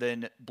garments are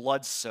then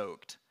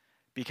blood-soaked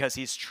because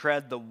he's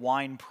tread the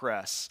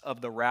winepress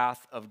of the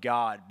wrath of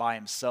God by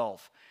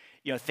himself.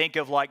 You know, think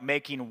of like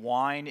making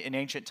wine in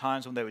ancient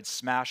times when they would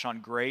smash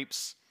on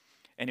grapes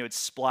and it would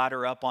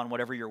splatter up on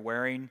whatever you're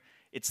wearing.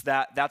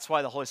 That's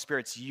why the Holy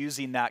Spirit's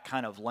using that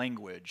kind of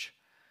language.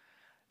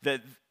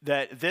 That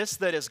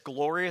that is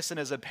glorious in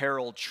his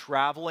apparel,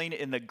 traveling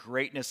in the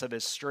greatness of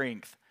his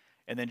strength.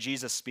 And then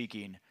Jesus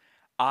speaking,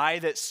 I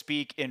that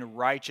speak in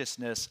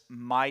righteousness,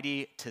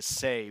 mighty to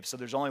save. So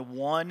there's only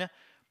one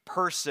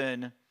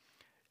person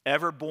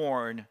ever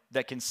born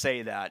that can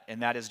say that,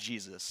 and that is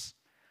Jesus.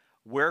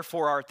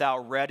 Wherefore art thou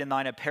red in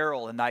thine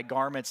apparel, and thy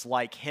garments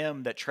like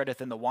him that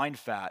treadeth in the wine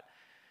fat?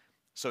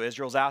 So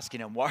Israel's asking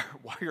him, why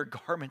are your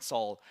garments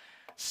all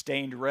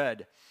stained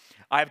red?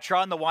 I have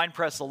trodden the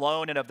winepress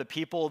alone, and of the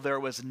people there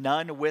was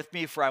none with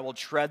me, for I will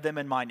tread them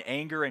in mine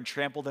anger and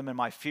trample them in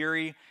my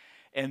fury,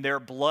 and their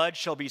blood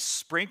shall be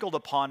sprinkled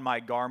upon my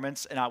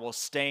garments, and I will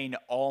stain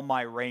all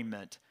my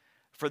raiment.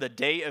 For the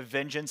day of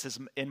vengeance is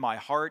in my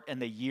heart,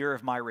 and the year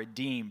of my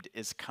redeemed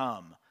is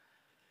come.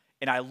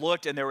 And I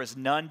looked, and there was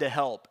none to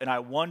help, and I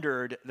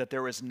wondered that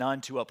there was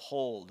none to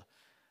uphold.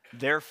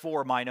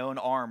 Therefore mine own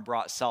arm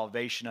brought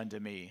salvation unto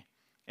me,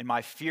 and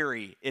my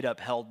fury it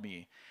upheld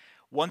me.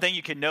 One thing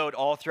you can note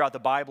all throughout the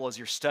Bible as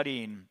you're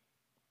studying,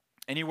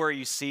 anywhere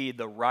you see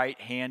the right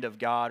hand of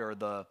God or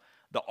the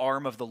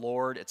arm of the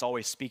Lord, it's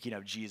always speaking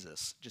of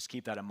Jesus. Just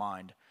keep that in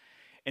mind.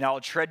 And I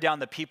will tread down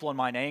the people in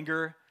mine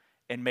anger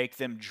and make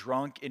them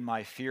drunk in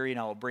my fury, and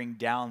I will bring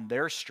down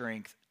their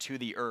strength to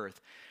the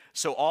earth.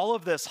 So all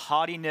of this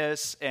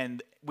haughtiness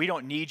and we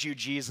don't need you,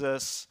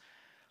 Jesus.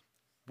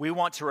 We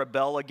want to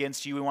rebel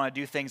against you. We want to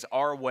do things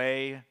our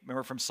way.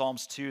 Remember from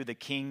Psalms 2, the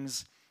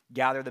kings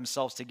gather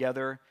themselves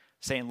together,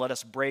 saying, let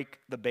us break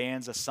the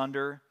bands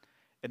asunder.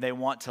 And they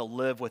want to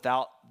live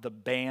without the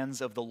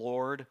bands of the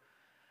Lord.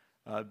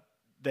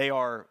 They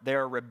are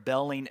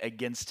rebelling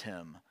against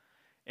him.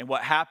 And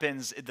what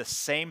happens, the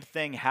same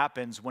thing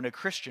happens when a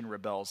Christian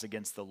rebels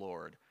against the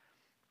Lord.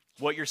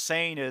 What you're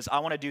saying is, I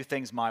want to do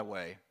things my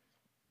way,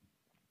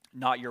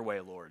 not your way,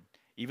 Lord.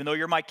 Even though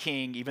you're my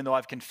king, even though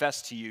I've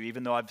confessed to you,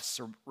 even though I've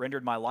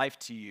surrendered my life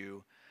to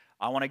you,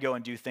 I want to go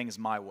and do things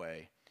my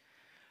way.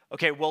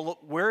 Okay, well,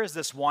 where is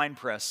this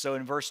winepress? So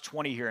in verse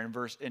 20 here,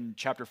 in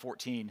chapter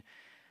 14,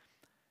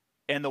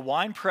 and the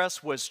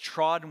winepress was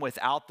trodden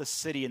without the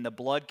city, and the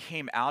blood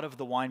came out of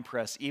the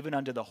winepress, even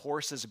unto the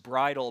horse's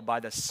bridle by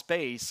the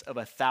space of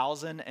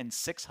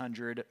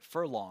 1,600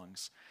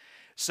 furlongs.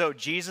 So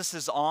Jesus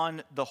is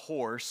on the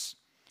horse.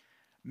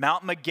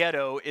 Mount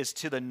Megiddo is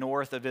to the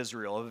north of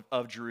Israel,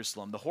 of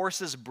Jerusalem. The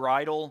horse's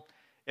bridle,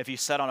 if you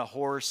sat on a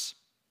horse,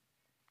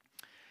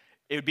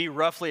 it would be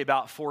roughly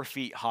about 4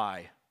 feet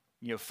high,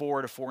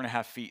 4 to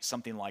 4.5 feet,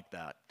 something like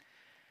that.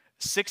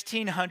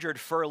 1,600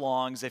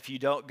 furlongs, if you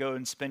don't go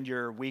and spend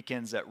your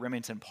weekends at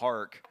Remington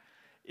Park,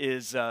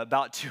 is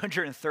about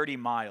 230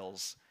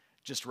 miles,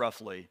 just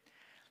roughly.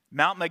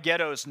 Mount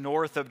Megiddo is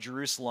north of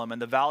Jerusalem,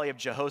 and the Valley of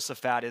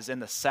Jehoshaphat is in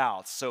the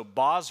south. So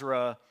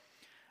Bozrah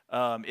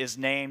is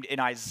named in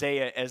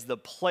Isaiah as the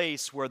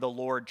place where the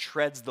Lord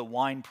treads the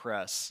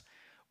winepress.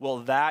 Well,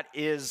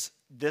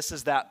 this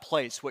is that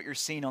place, what you're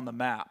seeing on the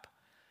map.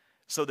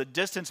 So the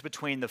distance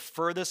between the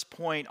furthest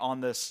point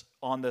on this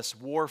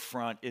war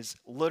front is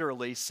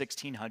literally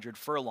 1,600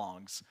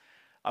 furlongs.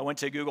 I went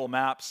to Google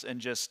Maps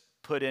and just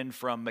put in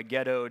from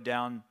Megiddo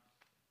down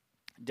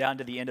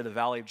to the end of the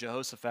Valley of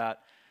Jehoshaphat,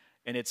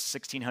 and it's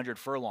 1,600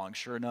 furlongs,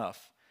 sure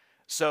enough.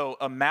 So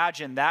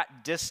imagine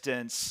that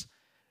distance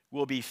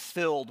will be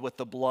filled with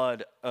the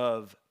blood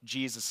of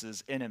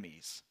Jesus'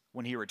 enemies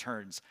when he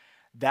returns.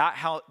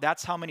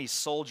 That's how many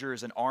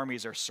soldiers and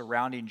armies are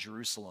surrounding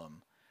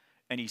Jerusalem.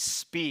 And he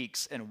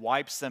speaks and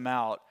wipes them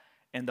out,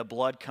 and the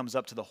blood comes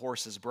up to the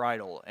horse's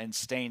bridle and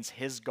stains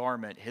his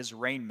garment, his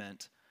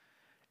raiment.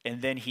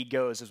 And then he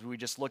goes, as we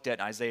just looked at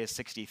in Isaiah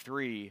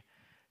 63,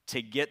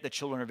 to get the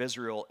children of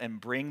Israel and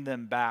bring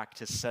them back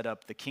to set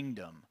up the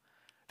kingdom.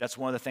 That's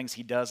one of the things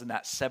he does in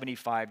that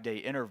 75-day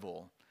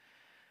interval.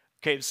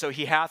 Okay, so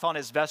he hath on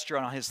his vesture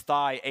and on his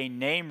thigh a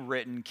name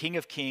written, King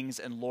of Kings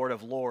and Lord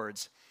of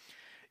Lords.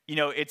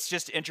 It's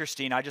just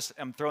interesting.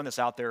 I'm throwing this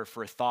out there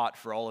for a thought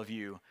for all of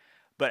you.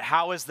 But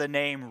how is the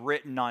name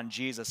written on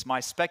Jesus?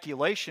 My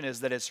speculation is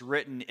that it's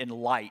written in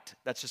light.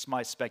 That's just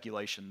my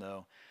speculation,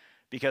 though,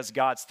 because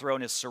God's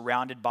throne is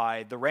surrounded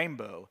by the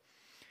rainbow.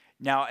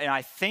 Now, and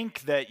I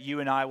think that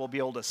you and I will be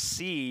able to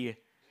see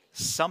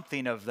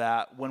something of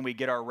that when we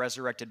get our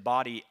resurrected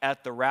body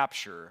at the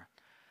rapture,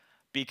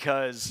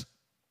 because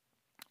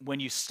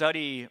when you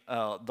study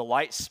the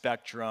light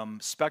spectrum,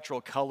 spectral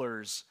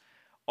colors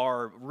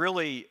are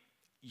really,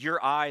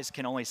 your eyes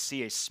can only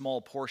see a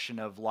small portion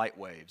of light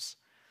waves.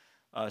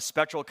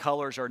 Spectral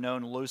colors are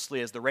known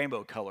loosely as the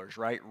rainbow colors,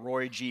 right?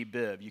 Roy G.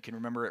 Biv. You can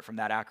remember it from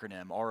that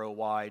acronym,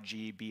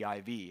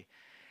 ROYGBIV.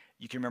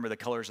 You can remember the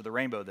colors of the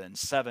rainbow then,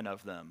 7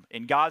 of them.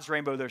 In God's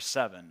rainbow, there's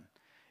 7.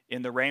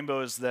 In the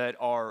rainbows that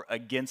are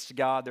against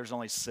God, there's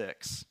only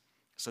 6.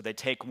 So they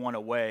take one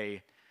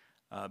away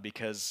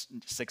because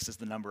 6 is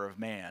the number of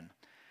man.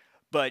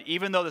 But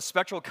even though the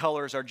spectral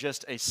colors are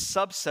just a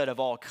subset of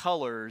all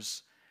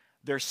colors,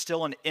 there's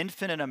still an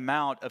infinite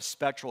amount of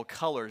spectral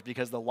colors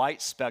because the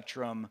light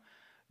spectrum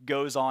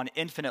goes on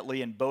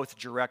infinitely in both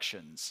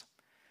directions.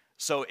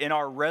 So in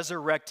our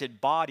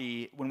resurrected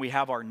body, when we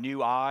have our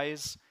new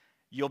eyes,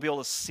 you'll be able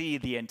to see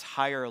the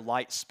entire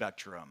light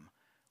spectrum,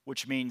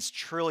 which means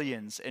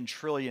trillions and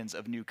trillions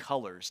of new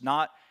colors,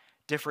 not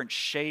different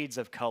shades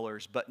of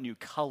colors, but new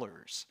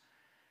colors.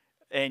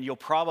 And you'll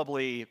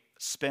probably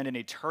spend an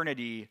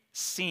eternity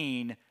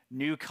seeing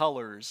new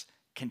colors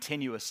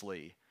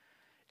continuously.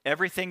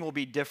 Everything will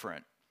be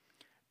different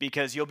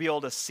because you'll be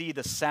able to see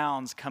the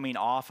sounds coming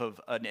off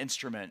of an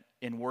instrument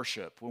in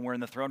worship. When we're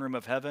in the throne room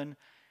of heaven,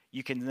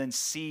 you can then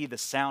see the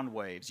sound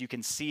waves. You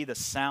can see the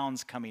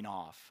sounds coming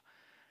off.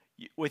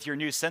 With your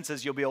new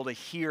senses, you'll be able to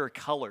hear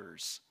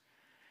colors.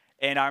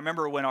 And I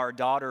remember when our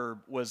daughter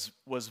was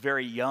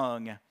very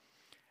young,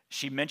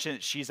 she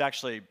mentioned,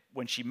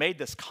 when she made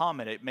this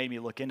comment, it made me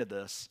look into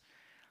this.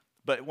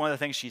 But one of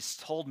the things she's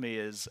told me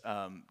is,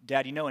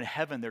 Dad, in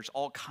heaven, there's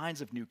all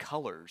kinds of new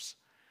colors.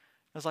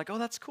 I was like, oh,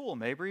 that's cool,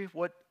 Mabry.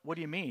 What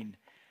do you mean?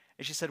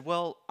 And she said,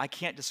 well, I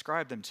can't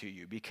describe them to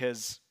you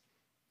because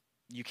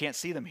you can't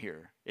see them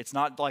here. It's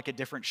not like a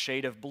different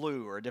shade of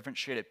blue or a different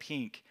shade of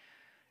pink.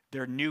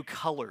 They're new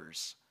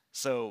colors.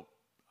 So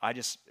I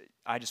just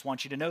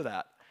want you to know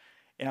that.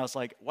 And I was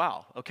like,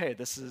 wow, okay,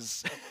 this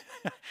is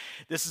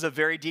This is a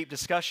very deep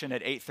discussion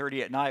at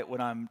 8:30 at night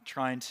when I'm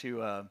trying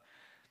to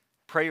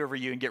pray over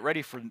you and get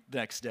ready for the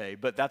next day.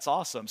 But that's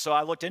awesome. So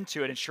I looked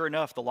into it, and sure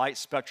enough, the light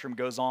spectrum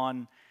goes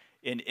on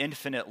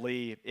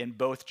infinitely in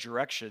both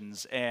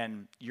directions,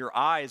 and your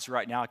eyes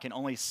right now can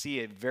only see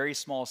a very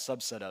small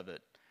subset of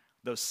it,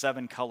 those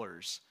 7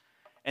 colors.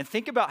 And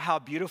think about how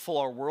beautiful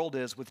our world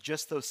is with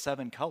just those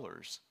 7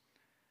 colors.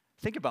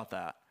 Think about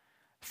that.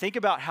 Think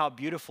about how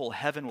beautiful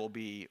heaven will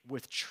be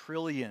with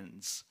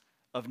trillions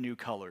of new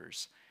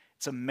colors.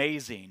 It's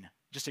amazing,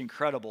 just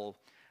incredible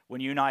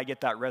when you and I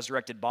get that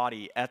resurrected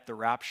body at the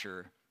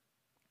rapture.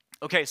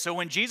 Okay, so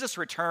when Jesus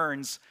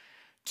returns,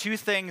 2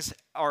 things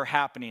are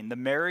happening: the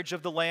marriage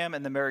of the Lamb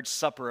and the marriage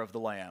supper of the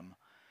Lamb.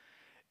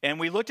 And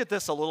we looked at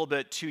this a little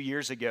bit 2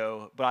 years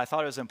ago, but I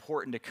thought it was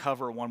important to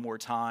cover one more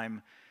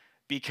time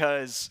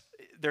because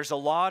there's a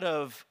lot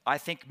of, I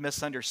think,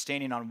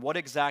 misunderstanding on what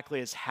exactly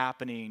is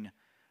happening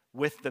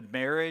with the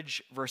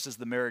marriage versus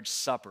the marriage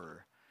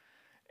supper.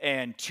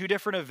 And 2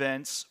 different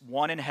events,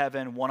 one in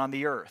heaven, one on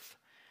the earth.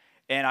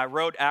 And I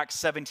wrote Acts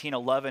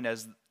 17:11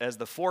 as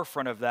the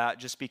forefront of that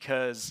just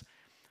because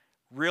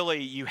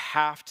really you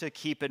have to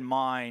keep in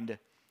mind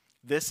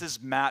this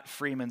is Matt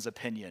Freeman's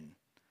opinion.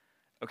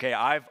 Okay,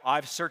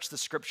 I've searched the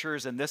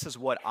scriptures and this is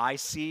what I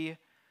see,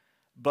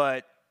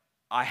 but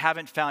I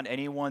haven't found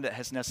anyone that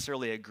has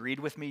necessarily agreed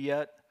with me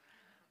yet.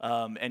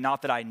 And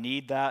not that I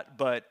need that,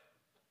 but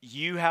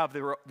you have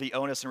the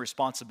onus and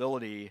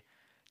responsibility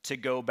to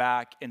go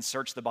back and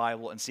search the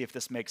Bible and see if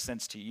this makes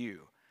sense to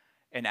you.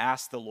 And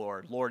ask the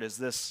Lord, Lord, is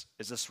this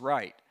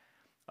right?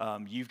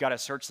 You've got to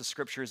search the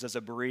scriptures as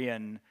a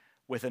Berean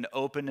with an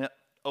open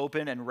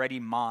and ready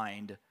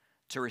mind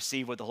to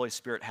receive what the Holy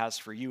Spirit has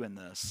for you in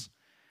this.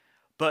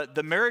 But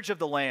the marriage of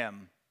the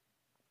Lamb,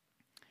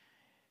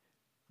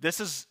 this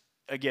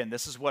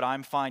is what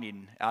I'm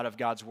finding out of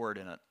God's word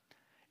in it.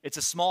 It's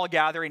a small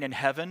gathering in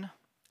heaven,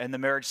 and the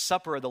marriage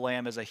supper of the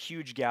Lamb is a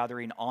huge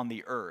gathering on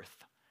the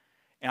earth.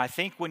 And I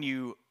think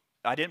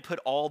I didn't put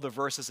all the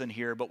verses in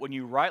here, but when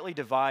you rightly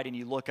divide and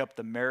you look up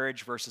the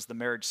marriage versus the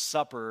marriage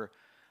supper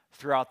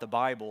throughout the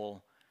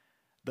Bible,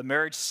 the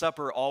marriage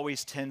supper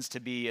always tends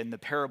to be, in the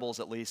parables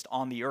at least,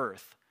 on the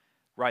earth,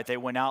 right? They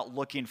went out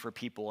looking for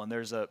people, and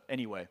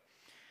anyway.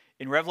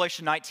 In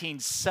Revelation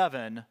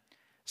 19:7,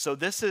 so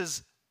this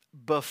is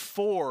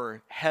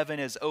before heaven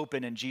is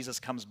open and Jesus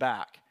comes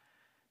back.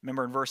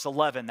 Remember in verse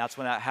 11, that's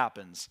when that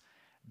happens.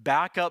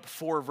 Back up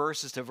 4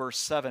 verses to verse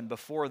 7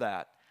 before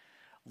that.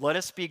 Let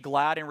us be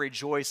glad and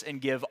rejoice and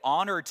give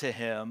honor to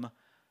him,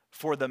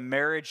 for the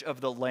marriage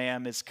of the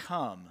Lamb is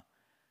come,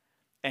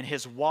 and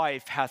his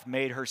wife hath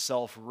made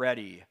herself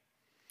ready.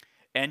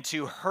 And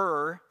to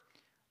her,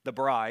 the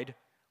bride,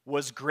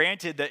 was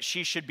granted that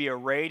she should be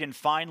arrayed in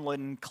fine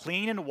linen,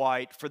 clean and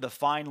white, for the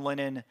fine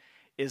linen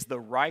is the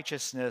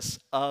righteousness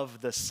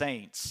of the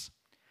saints.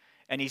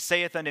 And he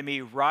saith unto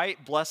me,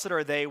 right, blessed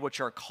are they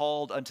which are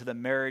called unto the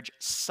marriage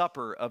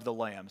supper of the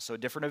Lamb. So a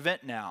different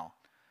event now.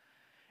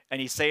 And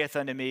he saith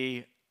unto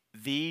me,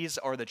 these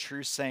are the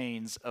true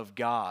sayings of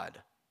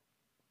God.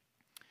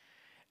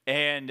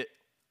 And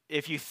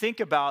if you think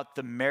about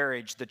the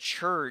marriage, the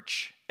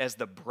church as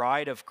the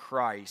bride of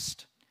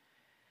Christ,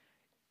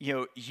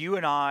 you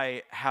and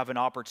I have an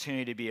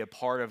opportunity to be a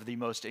part of the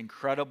most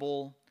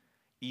incredible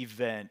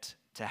event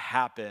to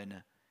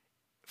happen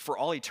for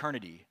all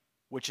eternity,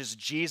 which is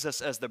Jesus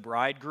as the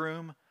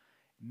bridegroom,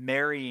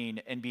 marrying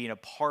and being a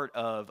part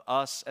of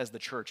us as the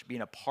church,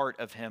 being a part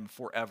of him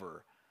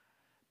forever,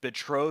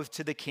 betrothed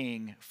to the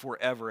King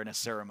forever in a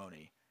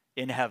ceremony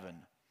in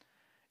heaven.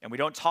 And we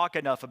don't talk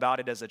enough about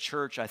it as a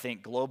church, I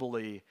think,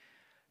 globally,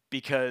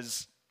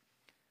 because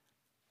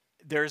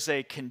there's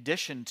a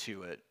condition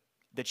to it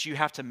that you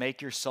have to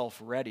make yourself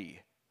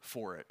ready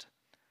for it.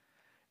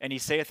 And he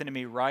saith unto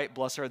me, right,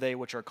 blessed are they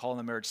which are called in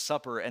the marriage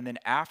supper. And then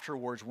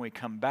afterwards, when we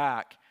come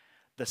back,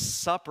 the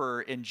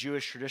supper in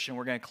Jewish tradition,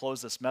 we're going to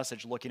close this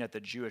message looking at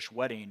the Jewish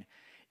wedding.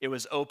 It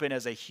was open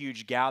as a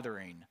huge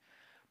gathering.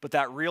 But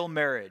that real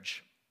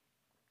marriage,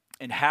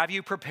 and have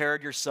you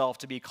prepared yourself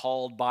to be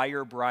called by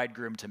your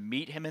bridegroom to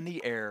meet him in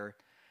the air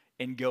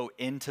and go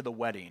into the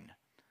wedding?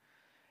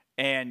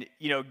 And,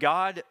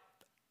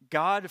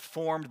 God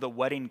formed the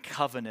wedding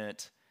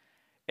covenant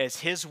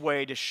as his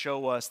way to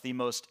show us the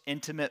most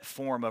intimate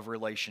form of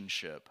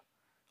relationship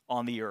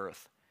on the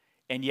earth.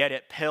 And yet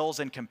it pales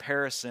in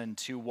comparison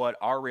to what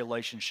our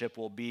relationship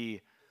will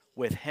be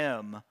with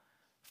him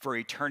for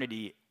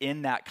eternity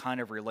in that kind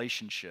of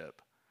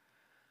relationship.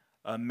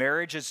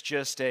 Marriage is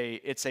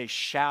it's a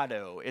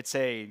shadow. It's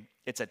a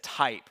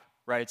type,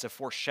 right? It's a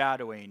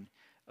foreshadowing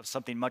of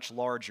something much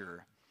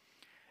larger.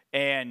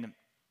 And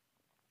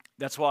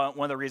that's why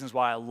one of the reasons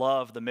why I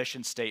love the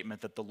mission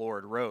statement that the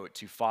Lord wrote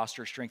to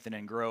foster, strengthen,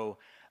 and grow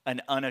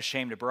an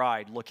unashamed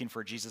bride looking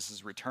for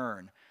Jesus'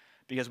 return.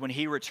 Because when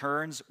he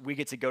returns, we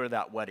get to go to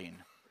that wedding.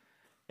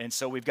 And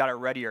so we've got to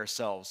ready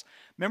ourselves.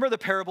 Remember the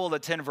parable of the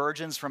 10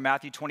 virgins from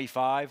Matthew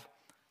 25?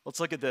 Let's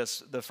look at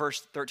this, the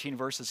first 13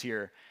 verses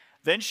here.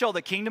 Then shall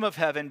the kingdom of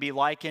heaven be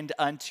likened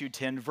unto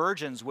 10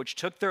 virgins, which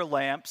took their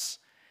lamps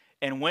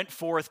and went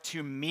forth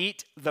to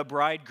meet the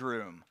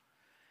bridegroom.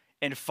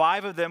 And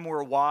 5 of them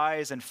were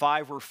wise, and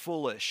 5 were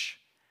foolish.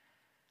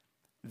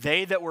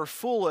 They that were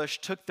foolish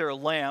took their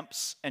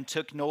lamps and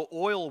took no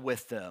oil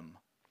with them.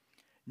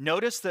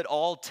 Notice that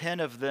all 10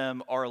 of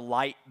them are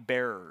light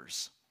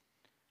bearers.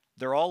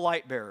 They're all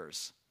light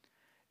bearers.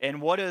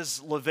 And what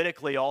is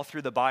Levitically all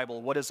through the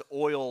Bible, what does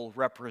oil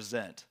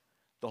represent?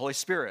 The Holy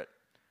Spirit,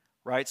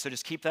 right? So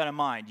just keep that in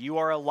mind. You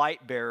are a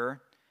light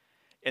bearer,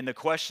 and the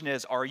question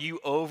is, are you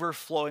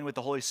overflowing with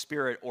the Holy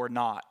Spirit or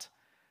not?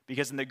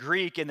 Because in the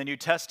Greek, in the New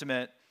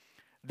Testament,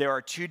 there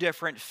are 2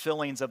 different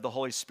fillings of the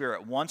Holy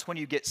Spirit. Once when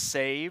you get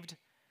saved,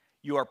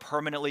 you are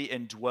permanently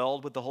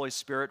indwelled with the Holy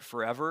Spirit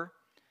forever.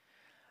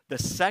 The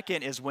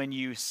second is when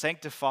you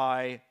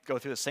sanctify, go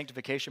through the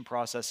sanctification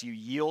process, you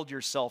yield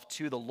yourself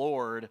to the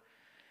Lord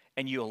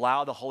and you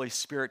allow the Holy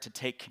Spirit to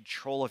take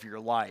control of your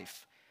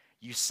life.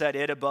 You set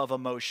it above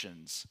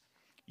emotions.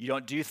 You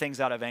don't do things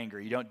out of anger.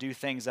 You don't do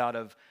things out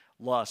of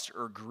lust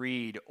or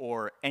greed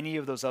or any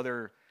of those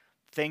other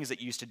things that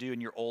you used to do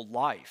in your old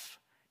life.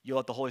 You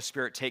let the Holy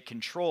Spirit take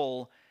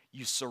control.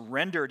 You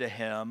surrender to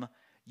Him.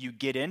 You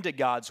get into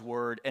God's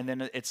Word, and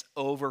then it's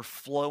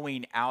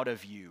overflowing out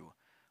of you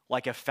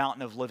like a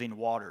fountain of living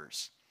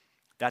waters.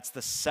 That's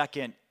the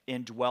second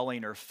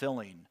indwelling or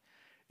filling.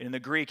 In the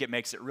Greek, it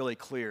makes it really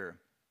clear.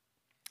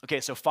 Okay,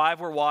 so 5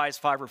 were wise,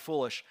 5 were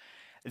foolish.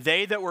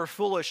 They that were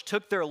foolish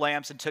took their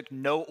lamps and took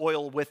no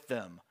oil with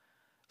them.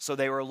 So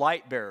they were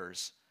light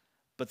bearers,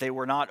 but they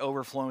were not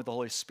overflowing with the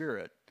Holy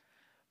Spirit.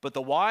 But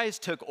the wise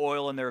took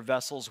oil in their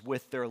vessels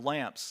with their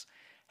lamps.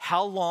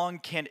 How long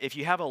can, if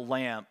you have a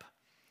lamp,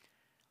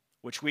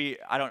 which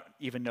I don't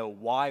even know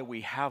why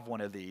we have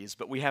one of these,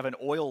 but we have an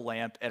oil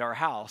lamp at our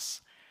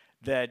house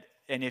that,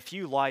 and if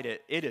you light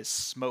it, it is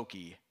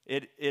smoky.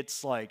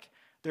 It's like,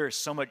 there is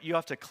so much, you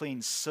have to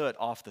clean soot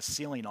off the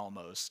ceiling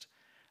almost.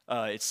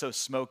 It's so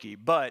smoky.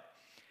 But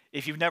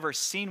if you've never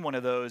seen one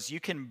of those, you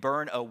can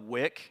burn a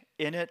wick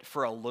in it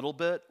for a little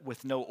bit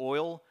with no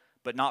oil,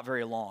 but not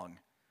very long.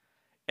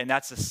 And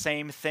that's the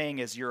same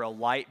thing as you're a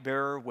light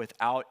bearer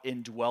without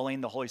indwelling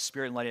the Holy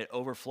Spirit and letting it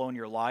overflow in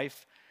your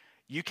life.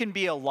 You can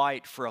be a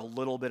light for a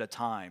little bit of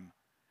time,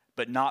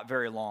 but not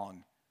very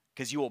long,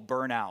 because you will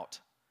burn out.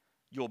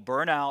 You'll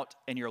burn out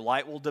and your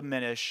light will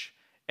diminish,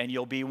 and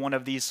you'll be one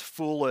of these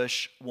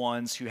foolish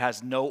ones who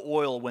has no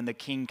oil when the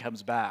king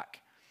comes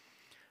back.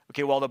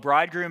 Okay, while the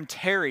bridegroom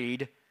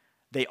tarried,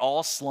 they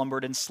all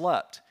slumbered and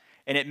slept.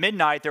 And at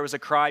midnight there was a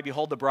cry,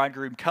 "Behold, the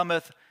bridegroom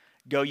cometh,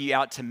 go ye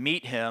out to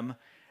meet him."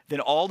 Then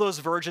all those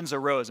virgins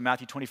arose, in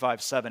Matthew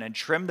 25:7, and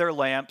trimmed their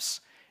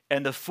lamps.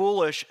 And the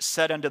foolish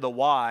said unto the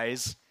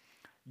wise,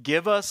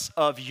 "Give us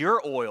of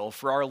your oil,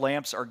 for our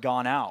lamps are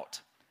gone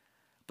out."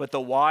 But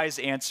the wise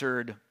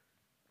answered,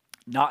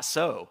 "Not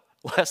so,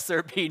 lest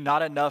there be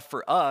not enough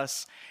for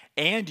us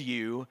and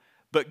you,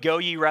 but go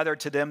ye rather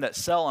to them that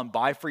sell and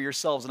buy for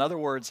yourselves." In other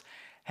words,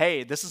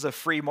 hey, this is a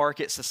free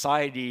market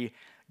society.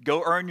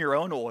 Go earn your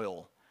own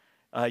oil.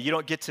 You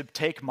don't get to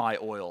take my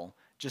oil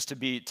just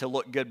to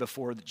look good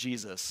before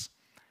Jesus.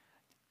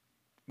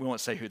 We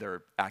won't say who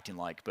they're acting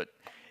like, but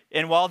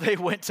and while they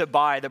went to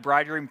buy, the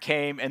bridegroom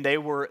came, and they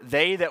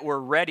that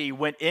were ready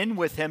went in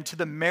with him to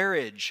the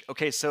marriage.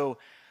 Okay, so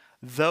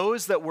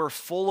those that were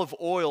full of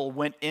oil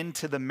went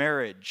into the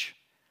marriage.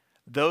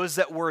 Those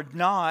that were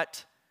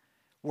not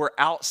were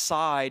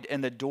outside,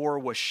 and the door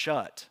was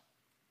shut.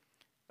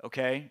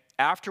 Okay?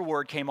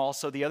 Afterward came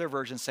also the other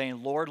virgin,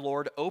 saying, "Lord,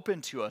 Lord,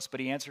 open to us."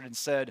 But he answered and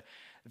said,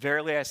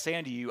 "Verily I say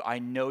unto you, I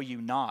know you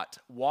not.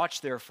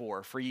 Watch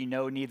therefore, for ye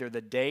know neither the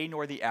day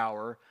nor the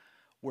hour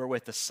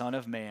wherewith the Son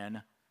of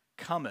Man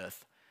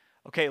cometh."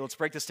 Okay, let's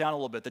break this down a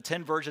little bit. The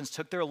 10 virgins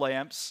took their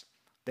lamps.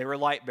 They were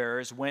light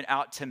bearers, went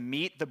out to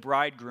meet the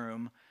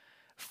bridegroom.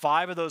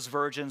 5 of those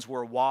virgins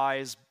were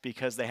wise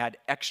because they had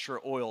extra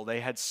oil.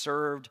 They had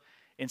served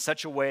in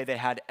such a way they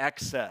had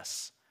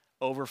excess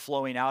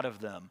overflowing out of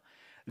them.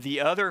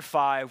 The other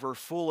 5 were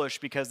foolish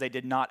because they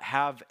did not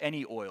have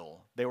any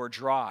oil. They were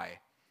dry.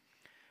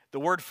 The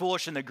word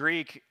foolish in the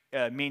Greek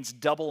means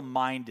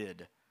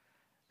double-minded.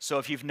 So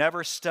if you've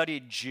never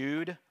studied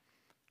Jude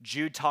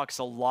talks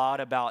a lot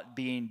about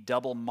being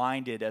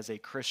double-minded as a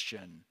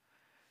Christian.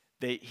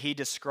 He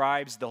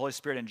describes, the Holy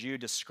Spirit in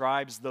Jude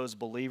describes those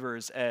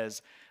believers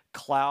as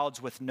clouds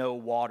with no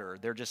water.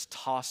 They're just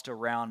tossed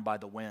around by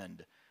the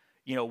wind.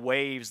 You know,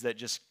 waves that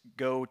just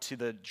go to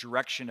the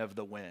direction of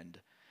the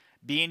wind.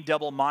 Being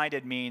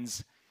double-minded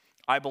means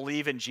I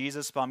believe in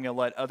Jesus, but I'm going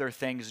to let other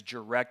things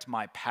direct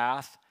my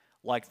path,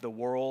 like the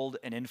world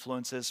and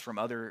influences from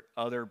other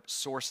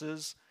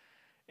sources.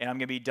 And I'm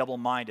going to be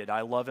double-minded.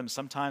 I love him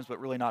sometimes, but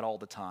really not all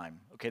the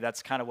time. Okay,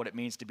 that's kind of what it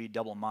means to be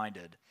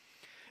double-minded.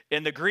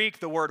 In the Greek,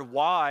 the word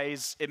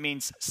wise, it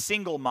means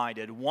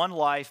single-minded, one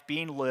life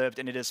being lived,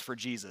 and it is for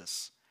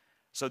Jesus.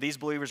 So these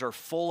believers are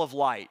full of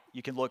light.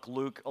 You can look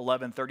Luke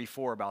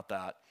 11:34 about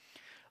that.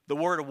 The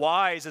word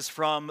wise is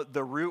from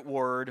the root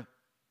word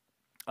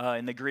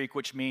in the Greek,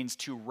 which means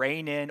to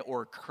rein in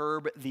or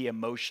curb the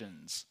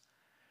emotions.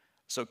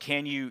 So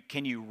can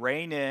you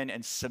rein in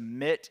and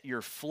submit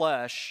your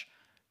flesh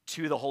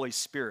to the Holy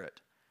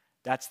Spirit.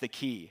 That's the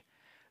key.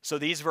 So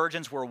these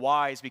virgins were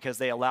wise because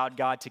they allowed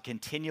God to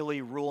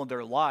continually rule in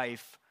their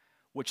life,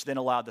 which then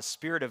allowed the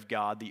Spirit of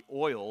God, the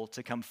oil,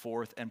 to come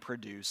forth and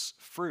produce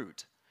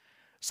fruit.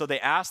 So they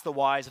asked the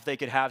wise if they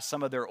could have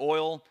some of their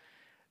oil.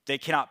 They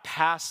cannot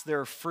pass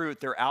their fruit,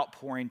 their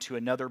outpouring, to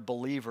another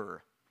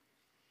believer.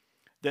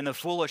 Then the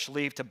foolish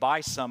leave to buy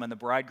some, and the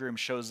bridegroom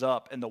shows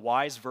up, and the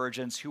wise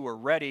virgins who were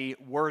ready,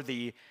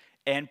 worthy,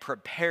 and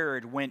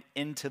prepared went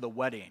into the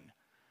wedding.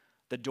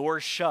 The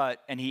doors shut,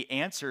 and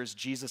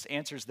Jesus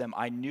answers them,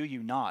 I knew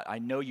you not, I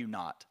know you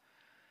not.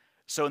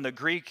 So in the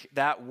Greek,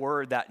 that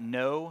word, that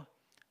know,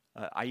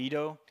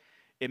 aido,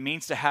 it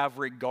means to have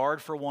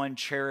regard for one,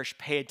 cherish,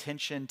 pay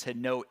attention, to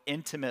know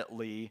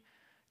intimately,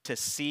 to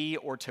see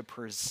or to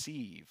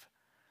perceive.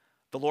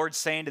 The Lord's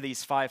saying to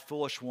these 5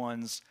 foolish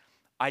ones,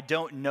 I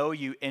don't know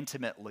you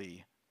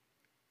intimately.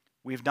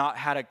 We've not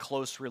had a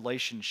close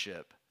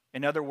relationship.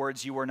 In other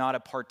words, you are not a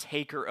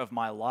partaker of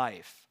my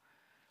life.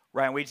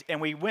 Right?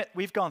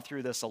 We've gone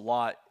through this a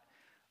lot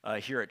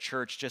here at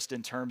church, just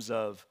in terms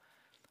of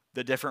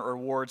the different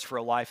rewards for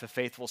a life of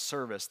faithful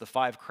service, the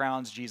 5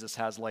 crowns Jesus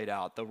has laid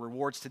out, the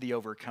rewards to the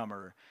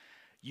overcomer.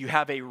 You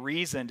have a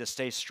reason to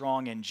stay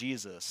strong in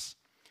Jesus.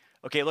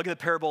 Okay, look at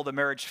the parable of the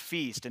marriage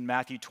feast in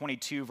Matthew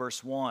 22,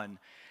 verse 1.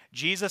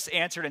 Jesus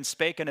answered and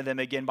spake unto them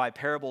again by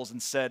parables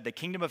and said, the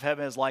kingdom of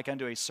heaven is like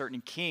unto a certain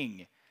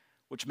king,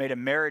 which made a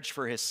marriage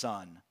for his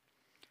son,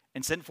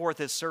 and sent forth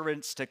his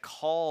servants to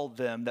call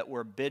them that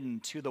were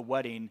bidden to the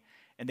wedding,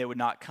 and they would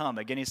not come.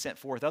 Again he sent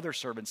forth other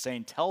servants,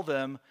 saying, tell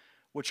them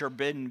which are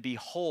bidden,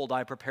 behold,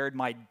 I prepared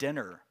my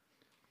dinner.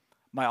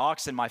 My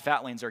oxen, my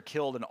fatlings are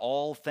killed, and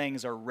all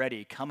things are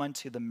ready. Come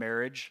unto the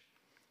marriage.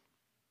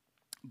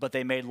 But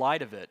they made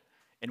light of it,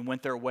 and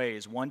went their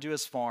ways, one to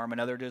his farm,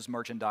 another to his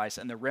merchandise.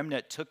 And the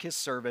remnant took his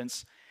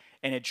servants,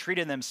 and had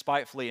treated them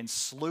spitefully, and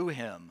slew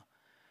him.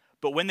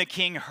 But when the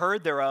king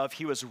heard thereof,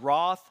 he was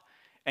wroth,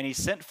 and he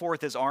sent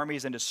forth his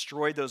armies and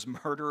destroyed those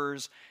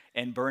murderers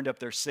and burned up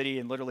their city.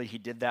 And literally he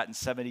did that in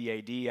 70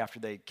 AD after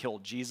they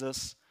killed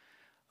Jesus,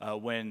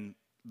 when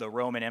the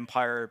Roman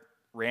Empire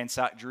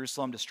ransacked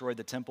Jerusalem, destroyed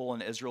the temple,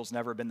 and Israel's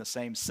never been the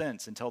same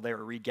since until they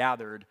were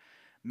regathered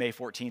May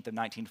 14th of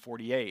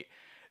 1948.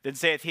 Then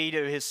saith he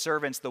to his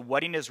servants, the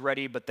wedding is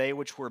ready, but they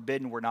which were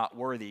bidden were not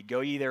worthy.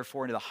 Go ye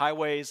therefore into the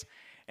highways,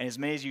 and as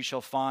many as you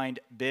shall find,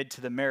 bid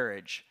to the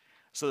marriage.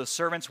 So the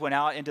servants went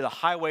out into the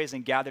highways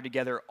and gathered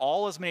together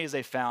all as many as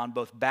they found,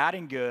 both bad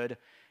and good,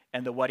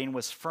 and the wedding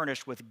was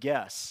furnished with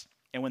guests.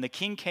 And when the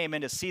king came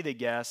in to see the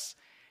guests,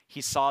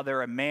 he saw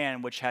there a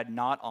man which had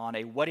not on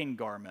a wedding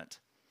garment.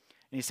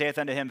 And he saith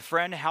unto him,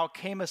 friend, how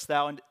camest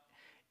thou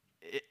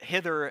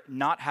hither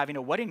not having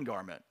a wedding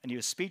garment? And he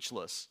was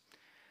speechless.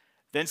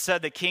 Then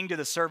said the king to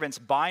the servants,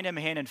 bind him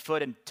hand and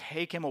foot, and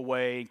take him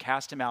away, and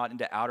cast him out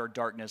into outer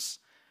darkness.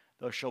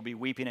 There shall be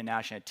weeping and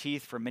gnashing of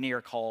teeth, for many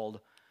are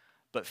called,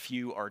 but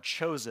few are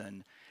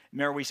chosen.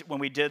 Remember, when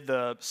we did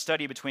the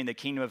study between the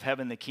kingdom of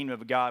heaven and the kingdom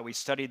of God, we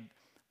studied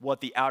what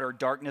the outer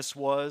darkness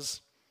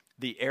was,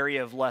 the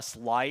area of less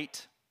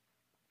light.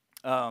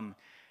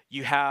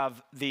 You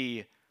have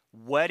the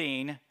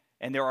wedding,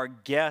 and there are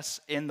guests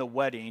in the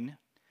wedding.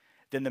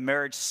 Then the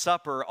marriage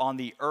supper on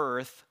the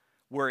earth,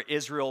 where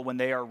Israel, when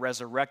they are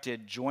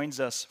resurrected, joins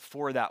us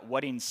for that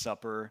wedding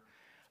supper.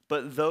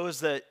 But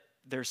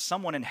there's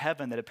someone in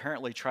heaven that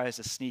apparently tries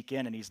to sneak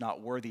in, and he's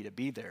not worthy to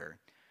be there.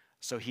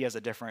 So he has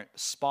a different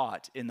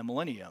spot in the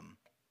millennium.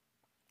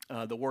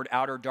 The word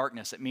outer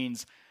darkness, it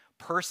means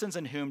persons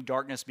in whom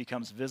darkness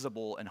becomes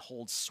visible and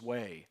holds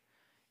sway.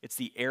 It's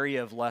the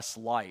area of less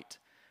light.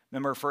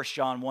 Remember 1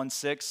 John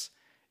 1:6,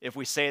 if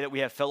we say that we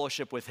have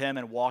fellowship with him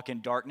and walk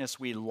in darkness,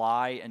 we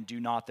lie and do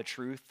not the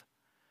truth.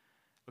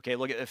 Okay,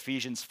 look at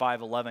Ephesians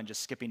 5:11,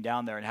 just skipping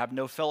down there. And have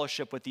no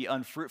fellowship with the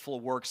unfruitful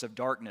works of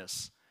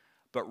darkness,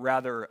 but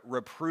rather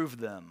reprove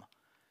them.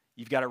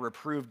 You've got to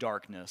reprove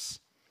darkness.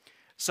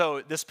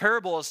 So this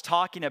parable is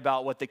talking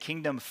about what the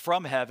kingdom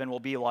from heaven will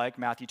be like,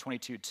 Matthew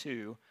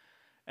 22:2.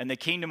 And the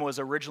kingdom was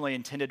originally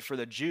intended for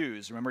the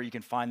Jews. Remember, you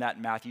can find that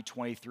in Matthew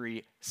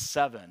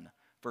 23:7,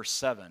 verse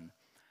 7,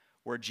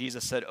 where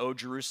Jesus said, O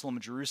Jerusalem,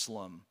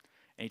 Jerusalem.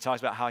 And he talks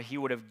about how he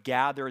would have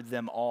gathered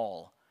them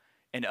all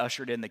and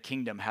ushered in the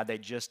kingdom had they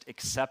just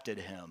accepted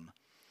him.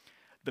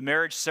 The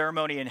marriage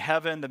ceremony in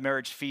heaven, the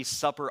marriage feast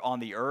supper on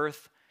the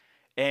earth.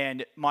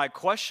 And my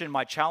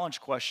challenge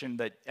question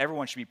that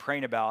everyone should be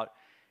praying about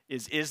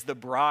is the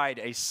bride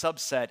a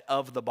subset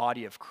of the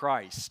body of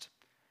Christ?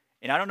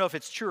 And I don't know if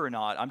it's true or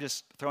not. I'm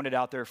just throwing it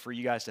out there for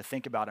you guys to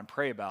think about and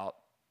pray about.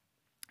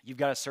 You've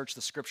got to search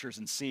the scriptures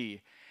and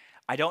see.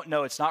 I don't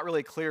know. It's not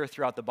really clear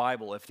throughout the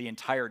Bible if the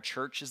entire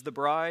church is the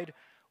bride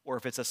or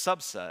if it's a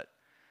subset.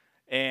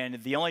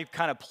 And the only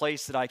kind of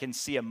place that I can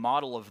see a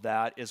model of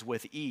that is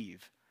with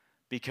Eve,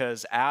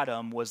 because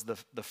Adam was the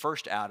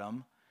first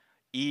Adam.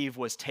 Eve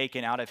was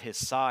taken out of his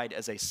side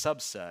as a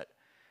subset.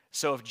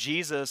 So if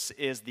Jesus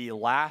is the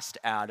last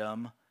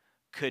Adam,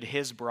 could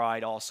his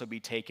bride also be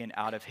taken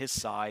out of his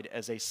side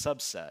as a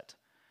subset?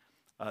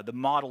 The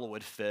model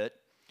would fit.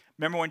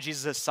 Remember when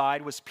Jesus'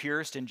 side was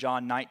pierced in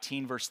John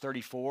 19, verse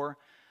 34?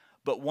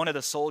 But one of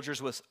the soldiers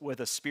with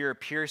a spear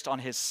pierced on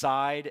his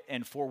side,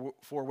 and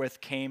forthwith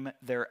came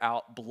there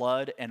out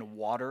blood and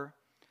water.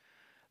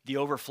 The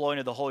overflowing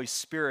of the Holy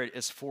Spirit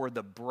is for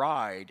the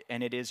bride,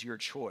 and it is your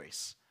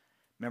choice.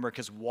 Remember,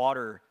 because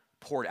water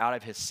poured out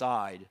of his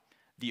side,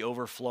 the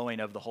overflowing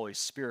of the Holy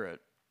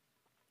Spirit.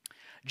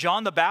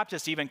 John the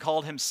Baptist even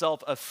called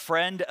himself a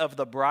friend of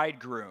the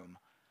bridegroom,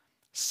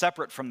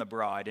 separate from the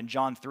bride. In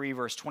John 3,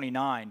 verse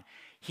 29,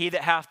 he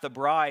that hath the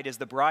bride is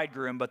the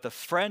bridegroom, but the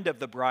friend of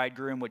the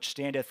bridegroom which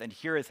standeth and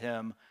heareth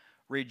him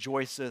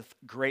rejoiceth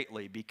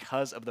greatly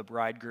because of the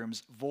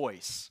bridegroom's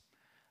voice.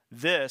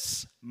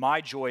 This,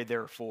 my joy,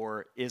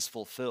 therefore, is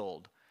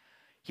fulfilled.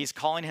 He's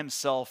calling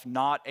himself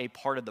not a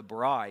part of the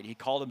bride. He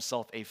called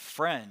himself a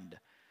friend.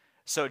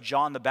 So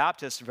John the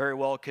Baptist very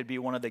well could be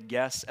one of the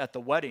guests at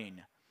the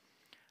wedding,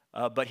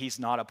 but he's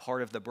not a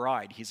part of the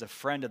bride. He's a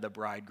friend of the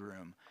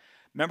bridegroom.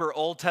 Remember,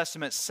 Old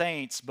Testament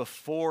saints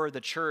before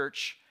the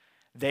church,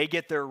 they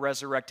get their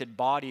resurrected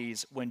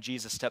bodies when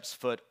Jesus steps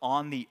foot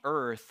on the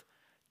earth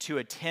to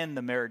attend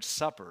the marriage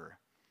supper.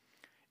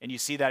 And you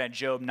see that in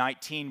Job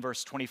 19,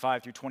 verse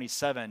 25 through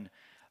 27.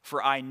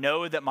 For I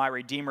know that my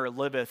Redeemer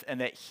liveth,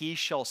 and that he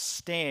shall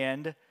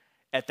stand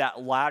at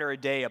that latter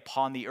day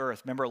upon the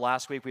earth. Remember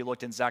last week we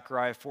looked in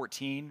Zechariah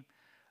 14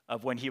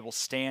 of when he will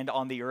stand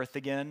on the earth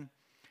again.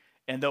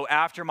 And though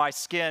after my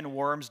skin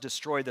worms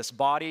destroy this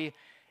body,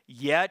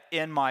 yet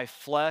in my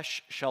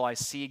flesh shall I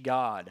see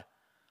God,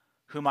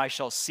 whom I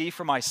shall see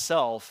for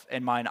myself,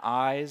 and mine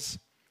eyes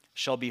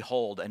shall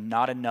behold, and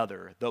not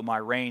another, though my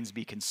reins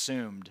be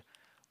consumed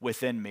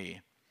within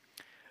me.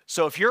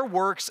 So if your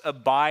works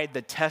abide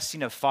the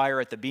testing of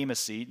fire at the bema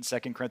seat, in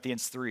 2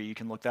 Corinthians 3, you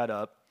can look that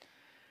up,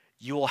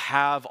 you will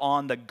have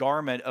on the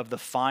garment of the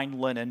fine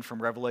linen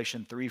from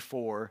Revelation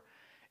 3:4,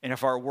 and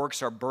if our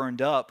works are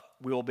burned up,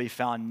 we will be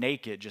found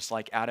naked, just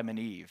like Adam and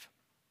Eve.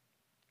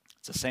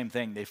 It's the same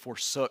thing. They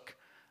forsook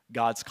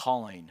God's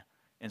calling,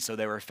 and so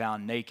they were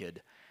found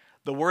naked.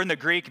 The word in the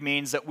Greek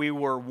means that we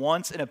were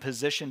once in a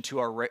position to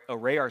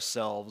array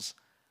ourselves,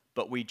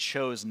 but we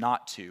chose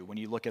not to. When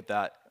you look at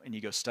that and you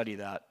go study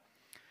that.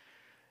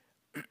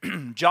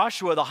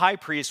 Joshua, the high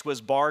priest, was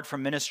barred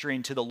from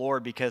ministering to the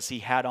Lord because he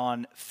had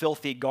on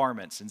filthy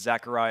garments in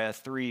Zechariah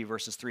 3,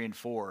 verses 3 and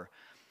 4.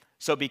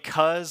 So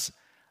because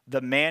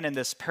the man in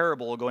this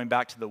parable, going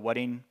back to the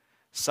wedding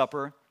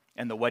supper,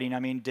 and the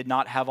wedding, did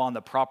not have on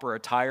the proper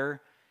attire,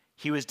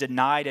 he was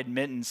denied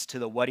admittance to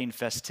the wedding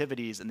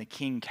festivities, and the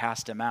king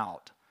cast him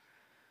out.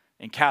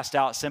 And cast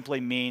out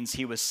simply means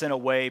he was sent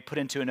away, put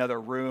into another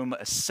room,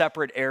 a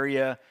separate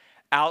area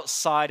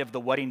outside of the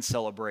wedding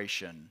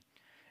celebration.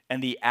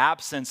 And the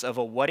absence of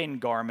a wedding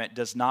garment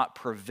does not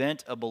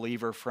prevent a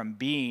believer from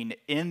being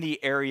in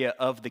the area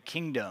of the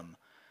kingdom,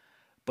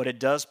 but it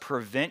does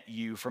prevent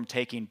you from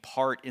taking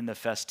part in the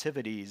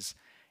festivities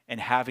and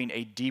having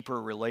a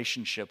deeper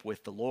relationship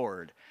with the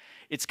Lord.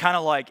 It's kind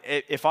of like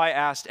if I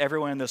asked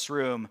everyone in this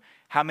room,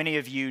 how many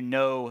of you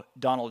know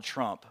Donald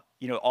Trump?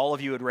 All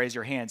of you would raise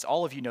your hands.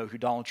 All of you know who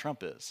Donald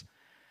Trump is.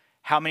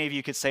 How many of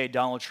you could say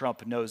Donald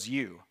Trump knows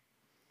you?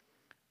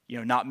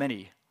 Not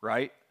many,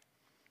 right?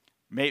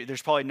 Maybe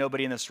there's probably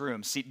nobody in this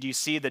room. Do you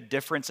see the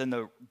difference in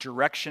the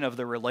direction of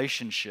the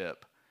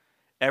relationship?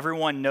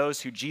 Everyone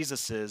knows who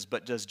Jesus is,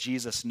 but does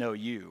Jesus know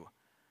you?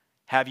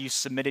 Have you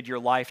submitted your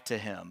life to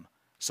him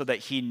so that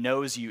he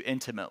knows you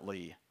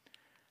intimately?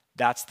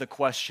 That's the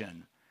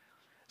question.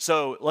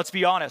 So let's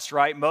be honest,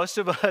 right? Most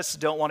of us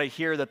don't want to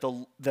hear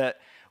that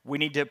we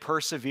need to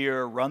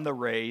persevere, run the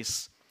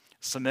race,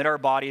 submit our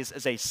bodies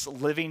as a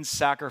living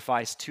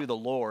sacrifice to the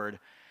Lord.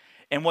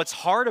 And what's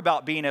hard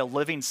about being a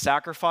living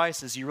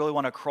sacrifice is you really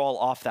want to crawl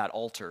off that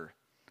altar,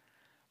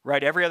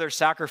 right? Every other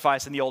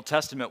sacrifice in the Old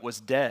Testament was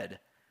dead.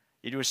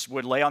 You just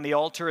would lay on the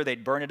altar,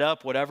 they'd burn it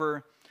up,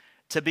 whatever.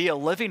 To be a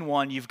living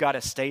one, you've got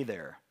to stay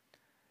there.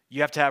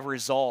 You have to have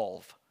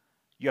resolve.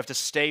 You have to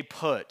stay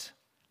put.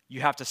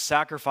 You have to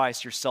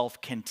sacrifice yourself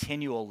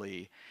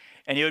continually.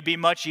 And it would be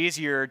much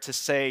easier to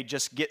say,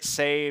 just get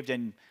saved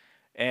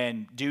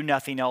and do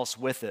nothing else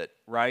with it,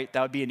 right?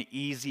 That would be an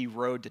easy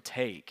road to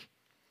take.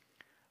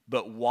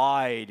 But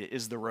wide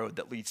is the road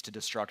that leads to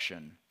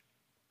destruction.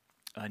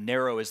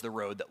 Narrow is the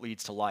road that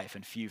leads to life,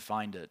 and few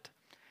find it.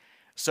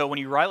 So when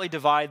you rightly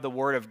divide the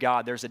word of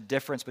God, there's a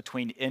difference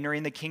between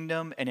entering the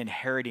kingdom and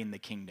inheriting the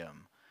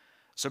kingdom.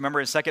 So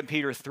remember in 2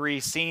 Peter 3,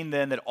 seeing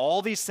then that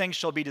all these things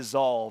shall be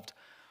dissolved,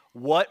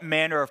 what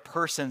manner of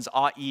persons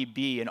ought ye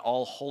be in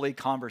all holy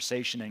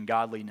conversation and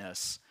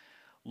godliness,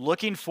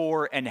 looking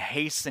for and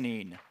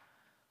hastening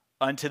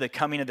unto the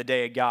coming of the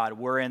day of God,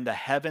 wherein the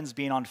heavens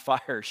being on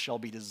fire shall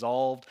be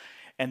dissolved,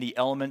 and the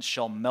elements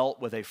shall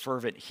melt with a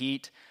fervent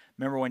heat.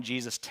 Remember when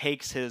Jesus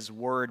takes his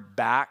word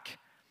back,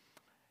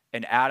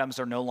 and atoms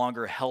are no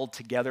longer held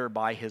together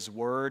by his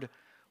word.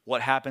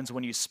 What happens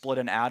when you split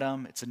an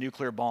atom? It's a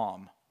nuclear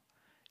bomb.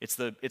 It's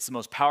the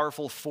most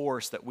powerful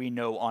force that we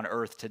know on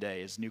earth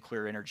today is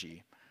nuclear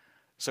energy.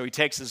 So he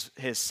takes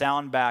his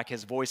sound back,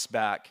 his voice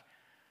back,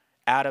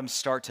 atoms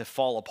start to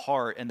fall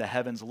apart and the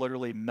heavens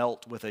literally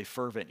melt with a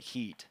fervent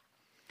heat.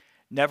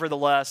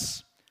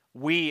 Nevertheless,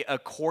 we,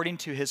 according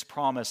to his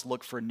promise,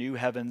 look for new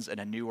heavens and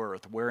a new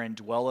earth, wherein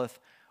dwelleth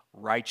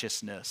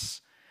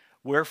righteousness.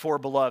 Wherefore,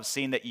 beloved,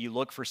 seeing that you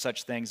look for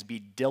such things, be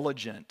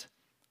diligent.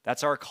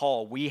 That's our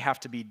call. We have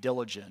to be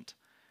diligent,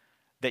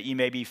 that you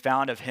may be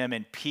found of him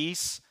in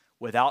peace,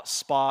 without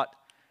spot,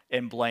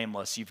 and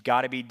blameless. You've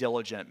got to be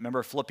diligent.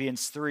 Remember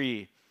Philippians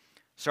 3,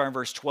 starting in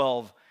verse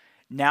 12.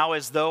 Now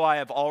as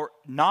though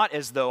not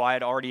as though I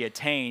had already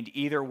attained,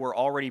 either were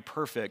already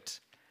perfect,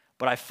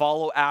 but I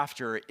follow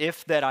after,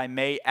 if that I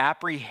may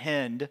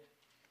apprehend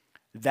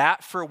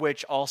that for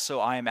which also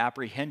I am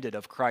apprehended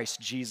of Christ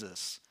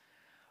Jesus.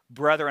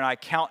 Brethren, I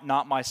count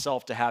not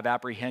myself to have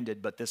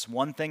apprehended, but this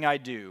one thing I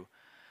do,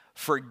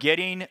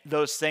 forgetting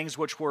those things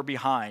which were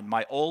behind,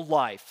 my old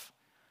life,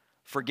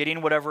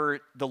 forgetting whatever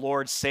the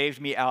Lord saved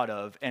me out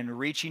of, and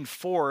reaching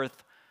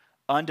forth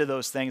unto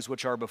those things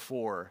which are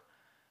before,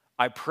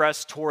 I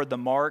press toward the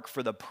mark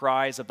for the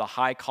prize of the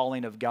high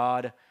calling of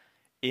God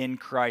in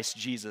Christ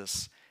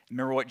Jesus.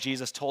 Remember what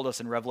Jesus told us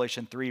in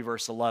Revelation 3,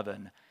 verse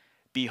 11.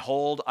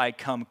 Behold, I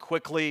come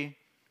quickly.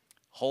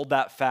 Hold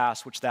that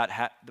fast which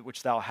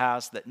thou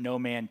hast, that no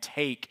man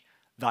take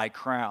thy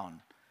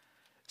crown.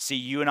 See,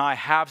 you and I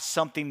have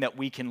something that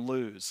we can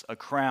lose, a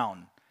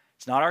crown.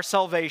 It's not our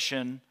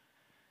salvation.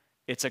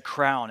 It's a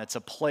crown. It's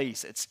a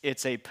place.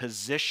 It's a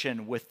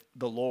position with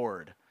the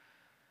Lord.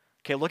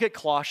 Okay, look at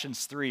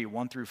Colossians 3,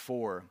 1 through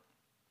 4.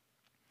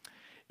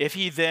 If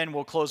ye then,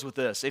 we'll close with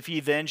this, if ye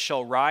then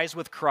shall rise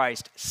with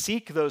Christ,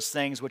 seek those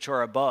things which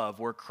are above,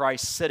 where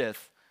Christ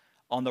sitteth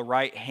on the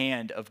right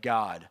hand of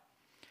God.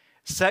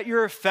 Set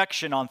your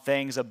affection on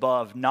things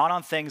above, not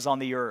on things on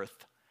the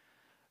earth.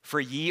 For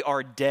ye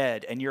are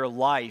dead, and your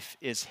life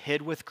is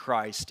hid with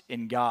Christ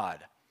in God.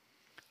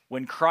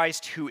 When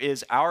Christ, who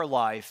is our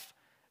life,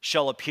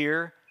 shall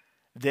appear,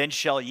 then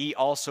shall ye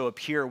also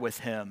appear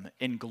with him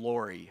in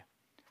glory.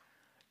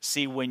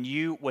 See, when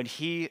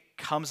he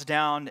comes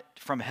down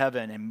from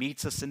heaven and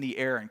meets us in the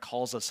air and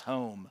calls us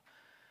home,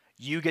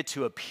 you get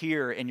to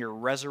appear in your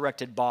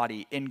resurrected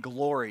body in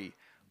glory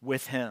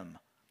with him.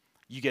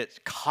 You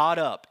get caught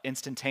up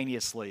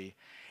instantaneously,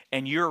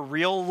 and your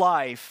real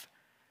life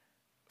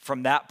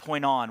from that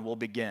point on will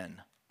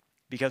begin.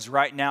 Because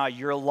right now,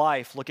 your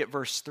life, look at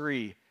verse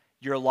 3,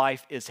 your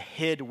life is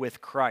hid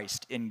with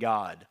Christ in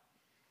God.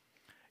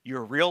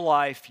 Your real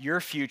life,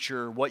 your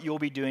future, what you'll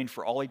be doing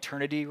for all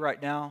eternity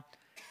right now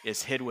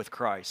is hid with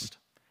Christ.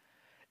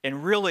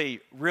 And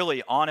really,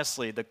 really,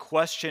 honestly, the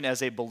question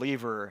as a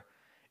believer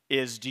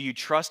is, do you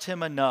trust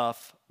him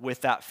enough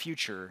with that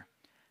future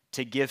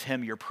to give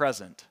him your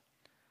present?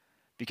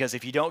 Because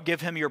if you don't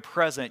give him your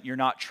present, you're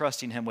not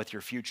trusting him with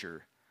your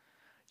future.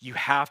 You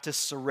have to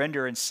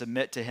surrender and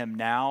submit to him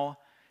now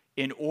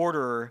in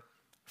order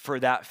for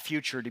that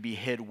future to be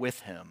hid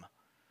with him.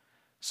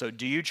 So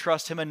do you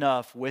trust him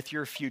enough with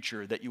your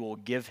future that you will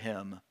give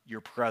him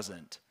your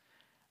present?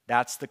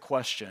 That's the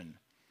question.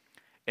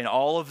 And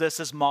all of this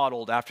is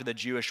modeled after the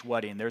Jewish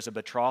wedding. There's a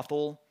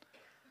betrothal,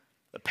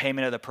 the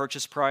payment of the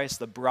purchase price.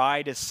 The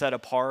bride is set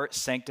apart,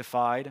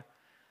 sanctified.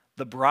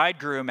 The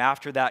bridegroom,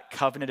 after that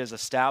covenant is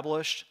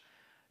established,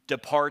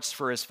 departs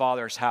for his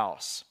father's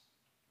house,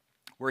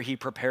 where he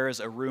prepares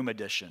a room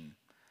addition.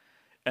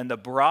 And the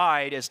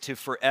bride is to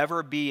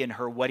forever be in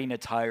her wedding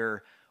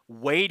attire,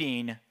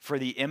 waiting for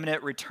the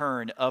imminent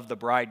return of the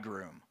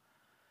bridegroom.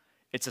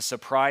 It's a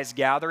surprise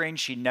gathering.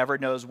 She never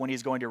knows when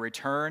he's going to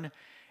return.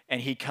 And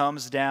he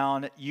comes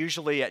down,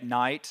 usually at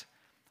night,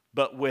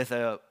 but with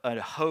a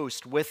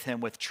host with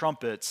him with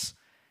trumpets.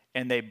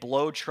 And they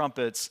blow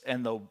trumpets,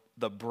 and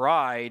the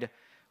bride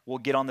will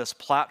get on this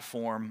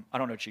platform. I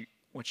don't know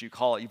what you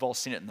call it. You've all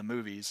seen it in the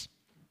movies.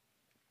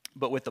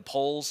 But with the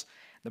poles,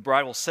 the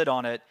bride will sit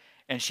on it,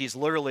 and she's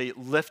literally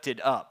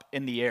lifted up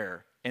in the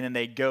air. And then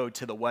they go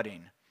to the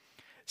wedding.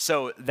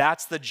 So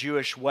that's the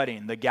Jewish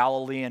wedding. The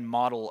Galilean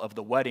model of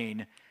the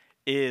wedding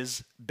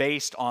is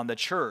based on the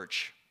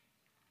church,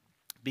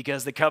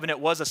 because the covenant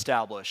was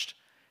established.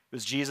 It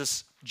was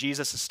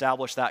Jesus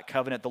established that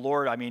covenant. The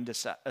Lord,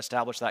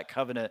 established that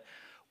covenant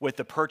with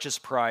the purchase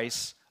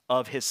price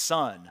of his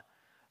son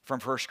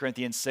from 1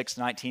 Corinthians 6,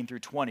 19 through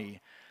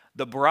 20.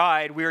 The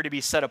bride, we are to be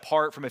set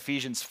apart from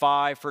Ephesians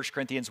 5, 1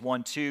 Corinthians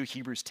 1, 2,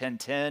 Hebrews 10,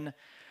 10.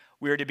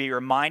 We are to be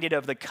reminded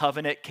of the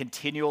covenant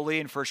continually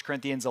in 1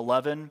 Corinthians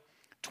 11,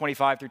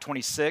 25 through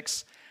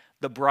 26.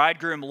 The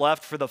bridegroom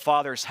left for the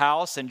Father's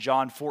house in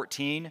John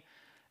 14.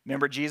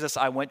 Remember, Jesus,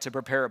 I went to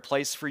prepare a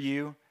place for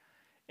you,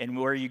 and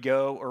where you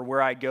go, or where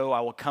I go,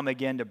 I will come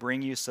again to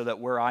bring you, so that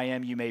where I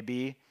am, you may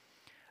be.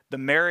 The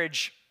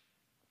marriage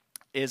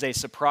is a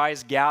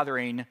surprise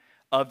gathering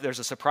there's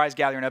a surprise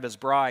gathering of his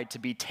bride to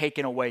be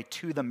taken away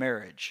to the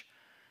marriage.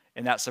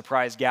 And that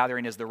surprise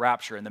gathering is the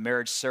rapture, and the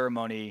marriage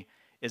ceremony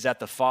is at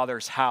the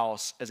Father's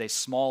house as a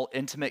small,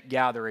 intimate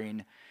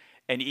gathering.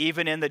 And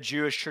even in the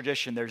Jewish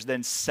tradition, there's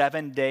then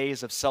 7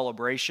 days of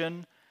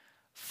celebration,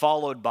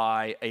 followed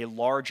by a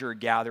larger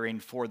gathering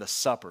for the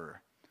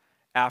supper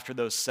after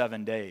those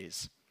 7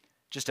 days.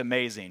 Just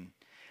amazing.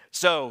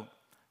 So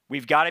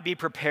We've got to be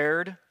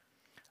prepared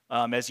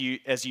as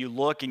you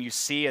look and you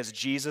see as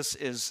Jesus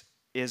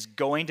is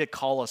going to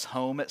call us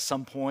home at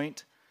some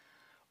point.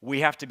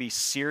 We have to be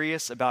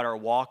serious about our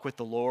walk with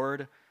the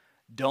Lord.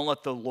 Don't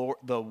let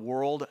the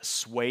world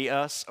sway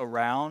us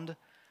around.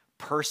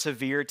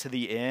 Persevere to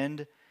the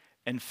end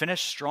and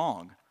finish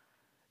strong.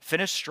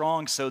 Finish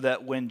strong so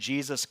that when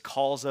Jesus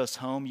calls us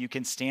home, you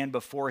can stand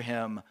before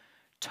him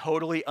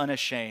totally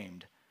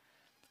unashamed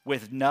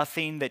with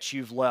nothing that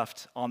you've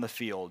left on the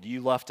field.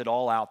 You left it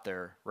all out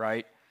there,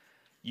 right?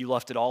 You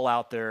left it all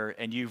out there,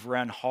 and you've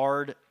run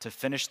hard to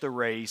finish the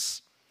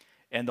race,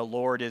 and the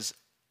Lord is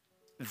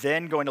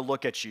then going to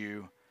look at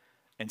you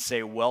and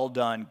say, well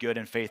done, good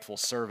and faithful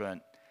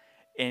servant.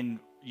 In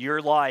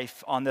your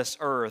life on this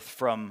earth,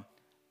 from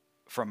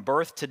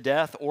birth to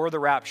death or the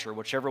rapture,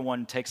 whichever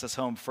one takes us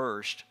home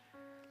first,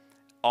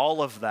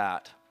 all of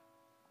that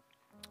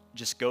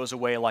just goes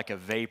away like a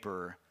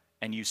vapor,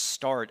 and you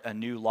start a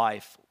new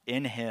life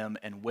in him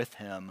and with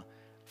him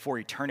for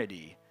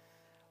eternity.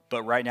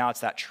 But right now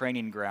it's that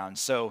training ground.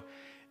 So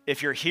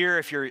if you're here,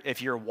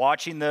 if you're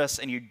watching this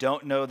and you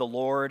don't know the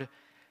Lord,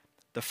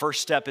 the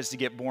first step is to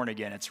get born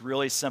again. It's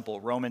really simple.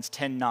 Romans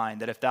 10:9,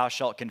 that if thou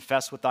shalt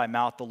confess with thy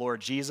mouth the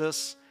Lord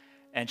Jesus,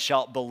 and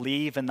shalt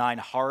believe in thine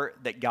heart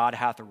that God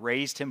hath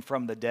raised him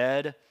from the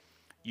dead,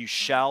 you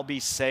shall be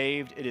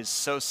saved. It is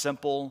so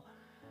simple.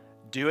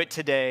 Do it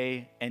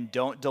today and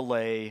don't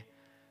delay.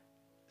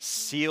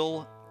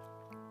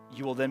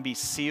 You will then be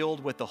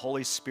sealed with the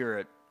Holy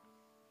Spirit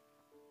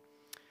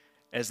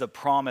as the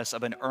promise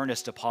of an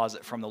earnest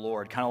deposit from the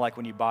Lord. Kind of like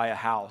when you buy a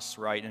house,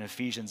 right? In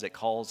Ephesians,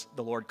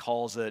 the Lord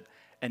calls it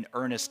an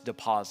earnest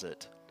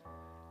deposit,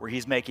 where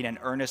he's making an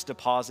earnest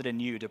deposit in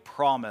you to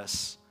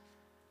promise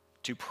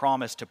to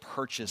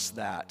purchase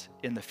that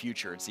in the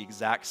future. It's the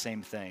exact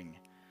same thing.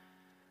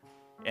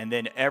 And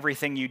then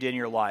everything you did in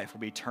your life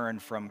will be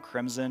turned from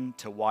crimson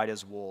to white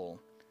as wool.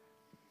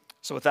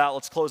 So with that,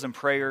 let's close in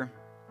prayer.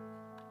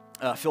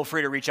 Feel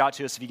free to reach out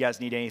to us if you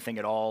guys need anything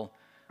at all.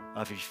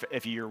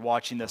 If you're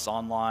watching this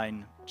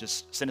online,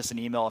 just send us an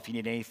email if you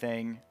need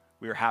anything.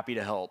 We are happy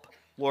to help.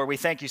 Lord, we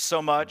thank you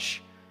so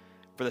much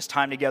for this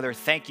time together.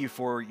 Thank you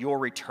for your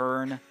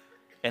return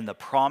and the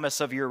promise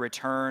of your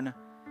return.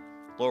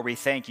 Lord, we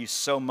thank you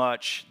so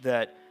much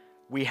that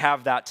we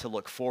have that to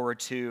look forward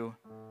to,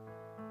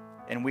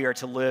 and we are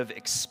to live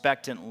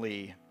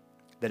expectantly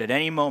that at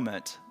any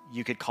moment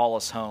you could call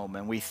us home.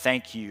 And we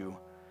thank you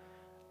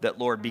that,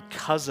 Lord,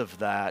 because of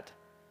that,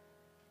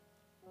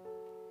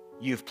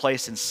 you've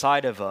placed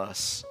inside of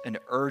us an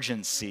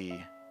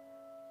urgency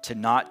to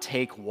not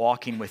take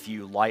walking with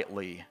you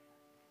lightly,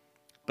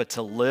 but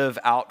to live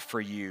out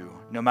for you,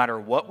 no matter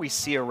what we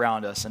see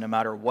around us and no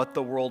matter what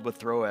the world would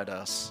throw at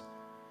us,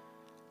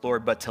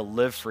 Lord, but to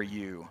live for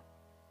you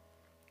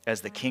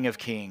as the King of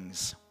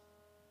Kings.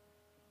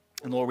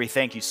 And Lord, we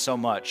thank you so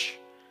much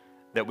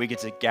that we get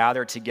to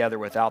gather together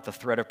without the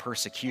threat of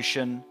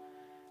persecution,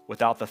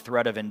 without the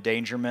threat of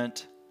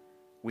endangerment.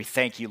 We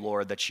thank you,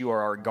 Lord, that you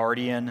are our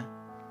guardian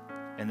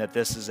and that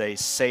this is a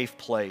safe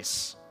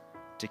place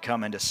to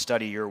come and to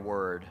study your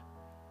word.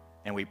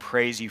 And we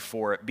praise you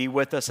for it. Be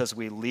with us as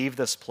we leave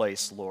this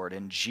place, Lord.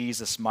 In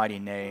Jesus' mighty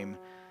name,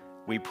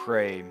 we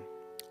pray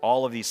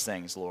all of these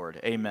things, Lord.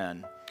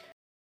 Amen.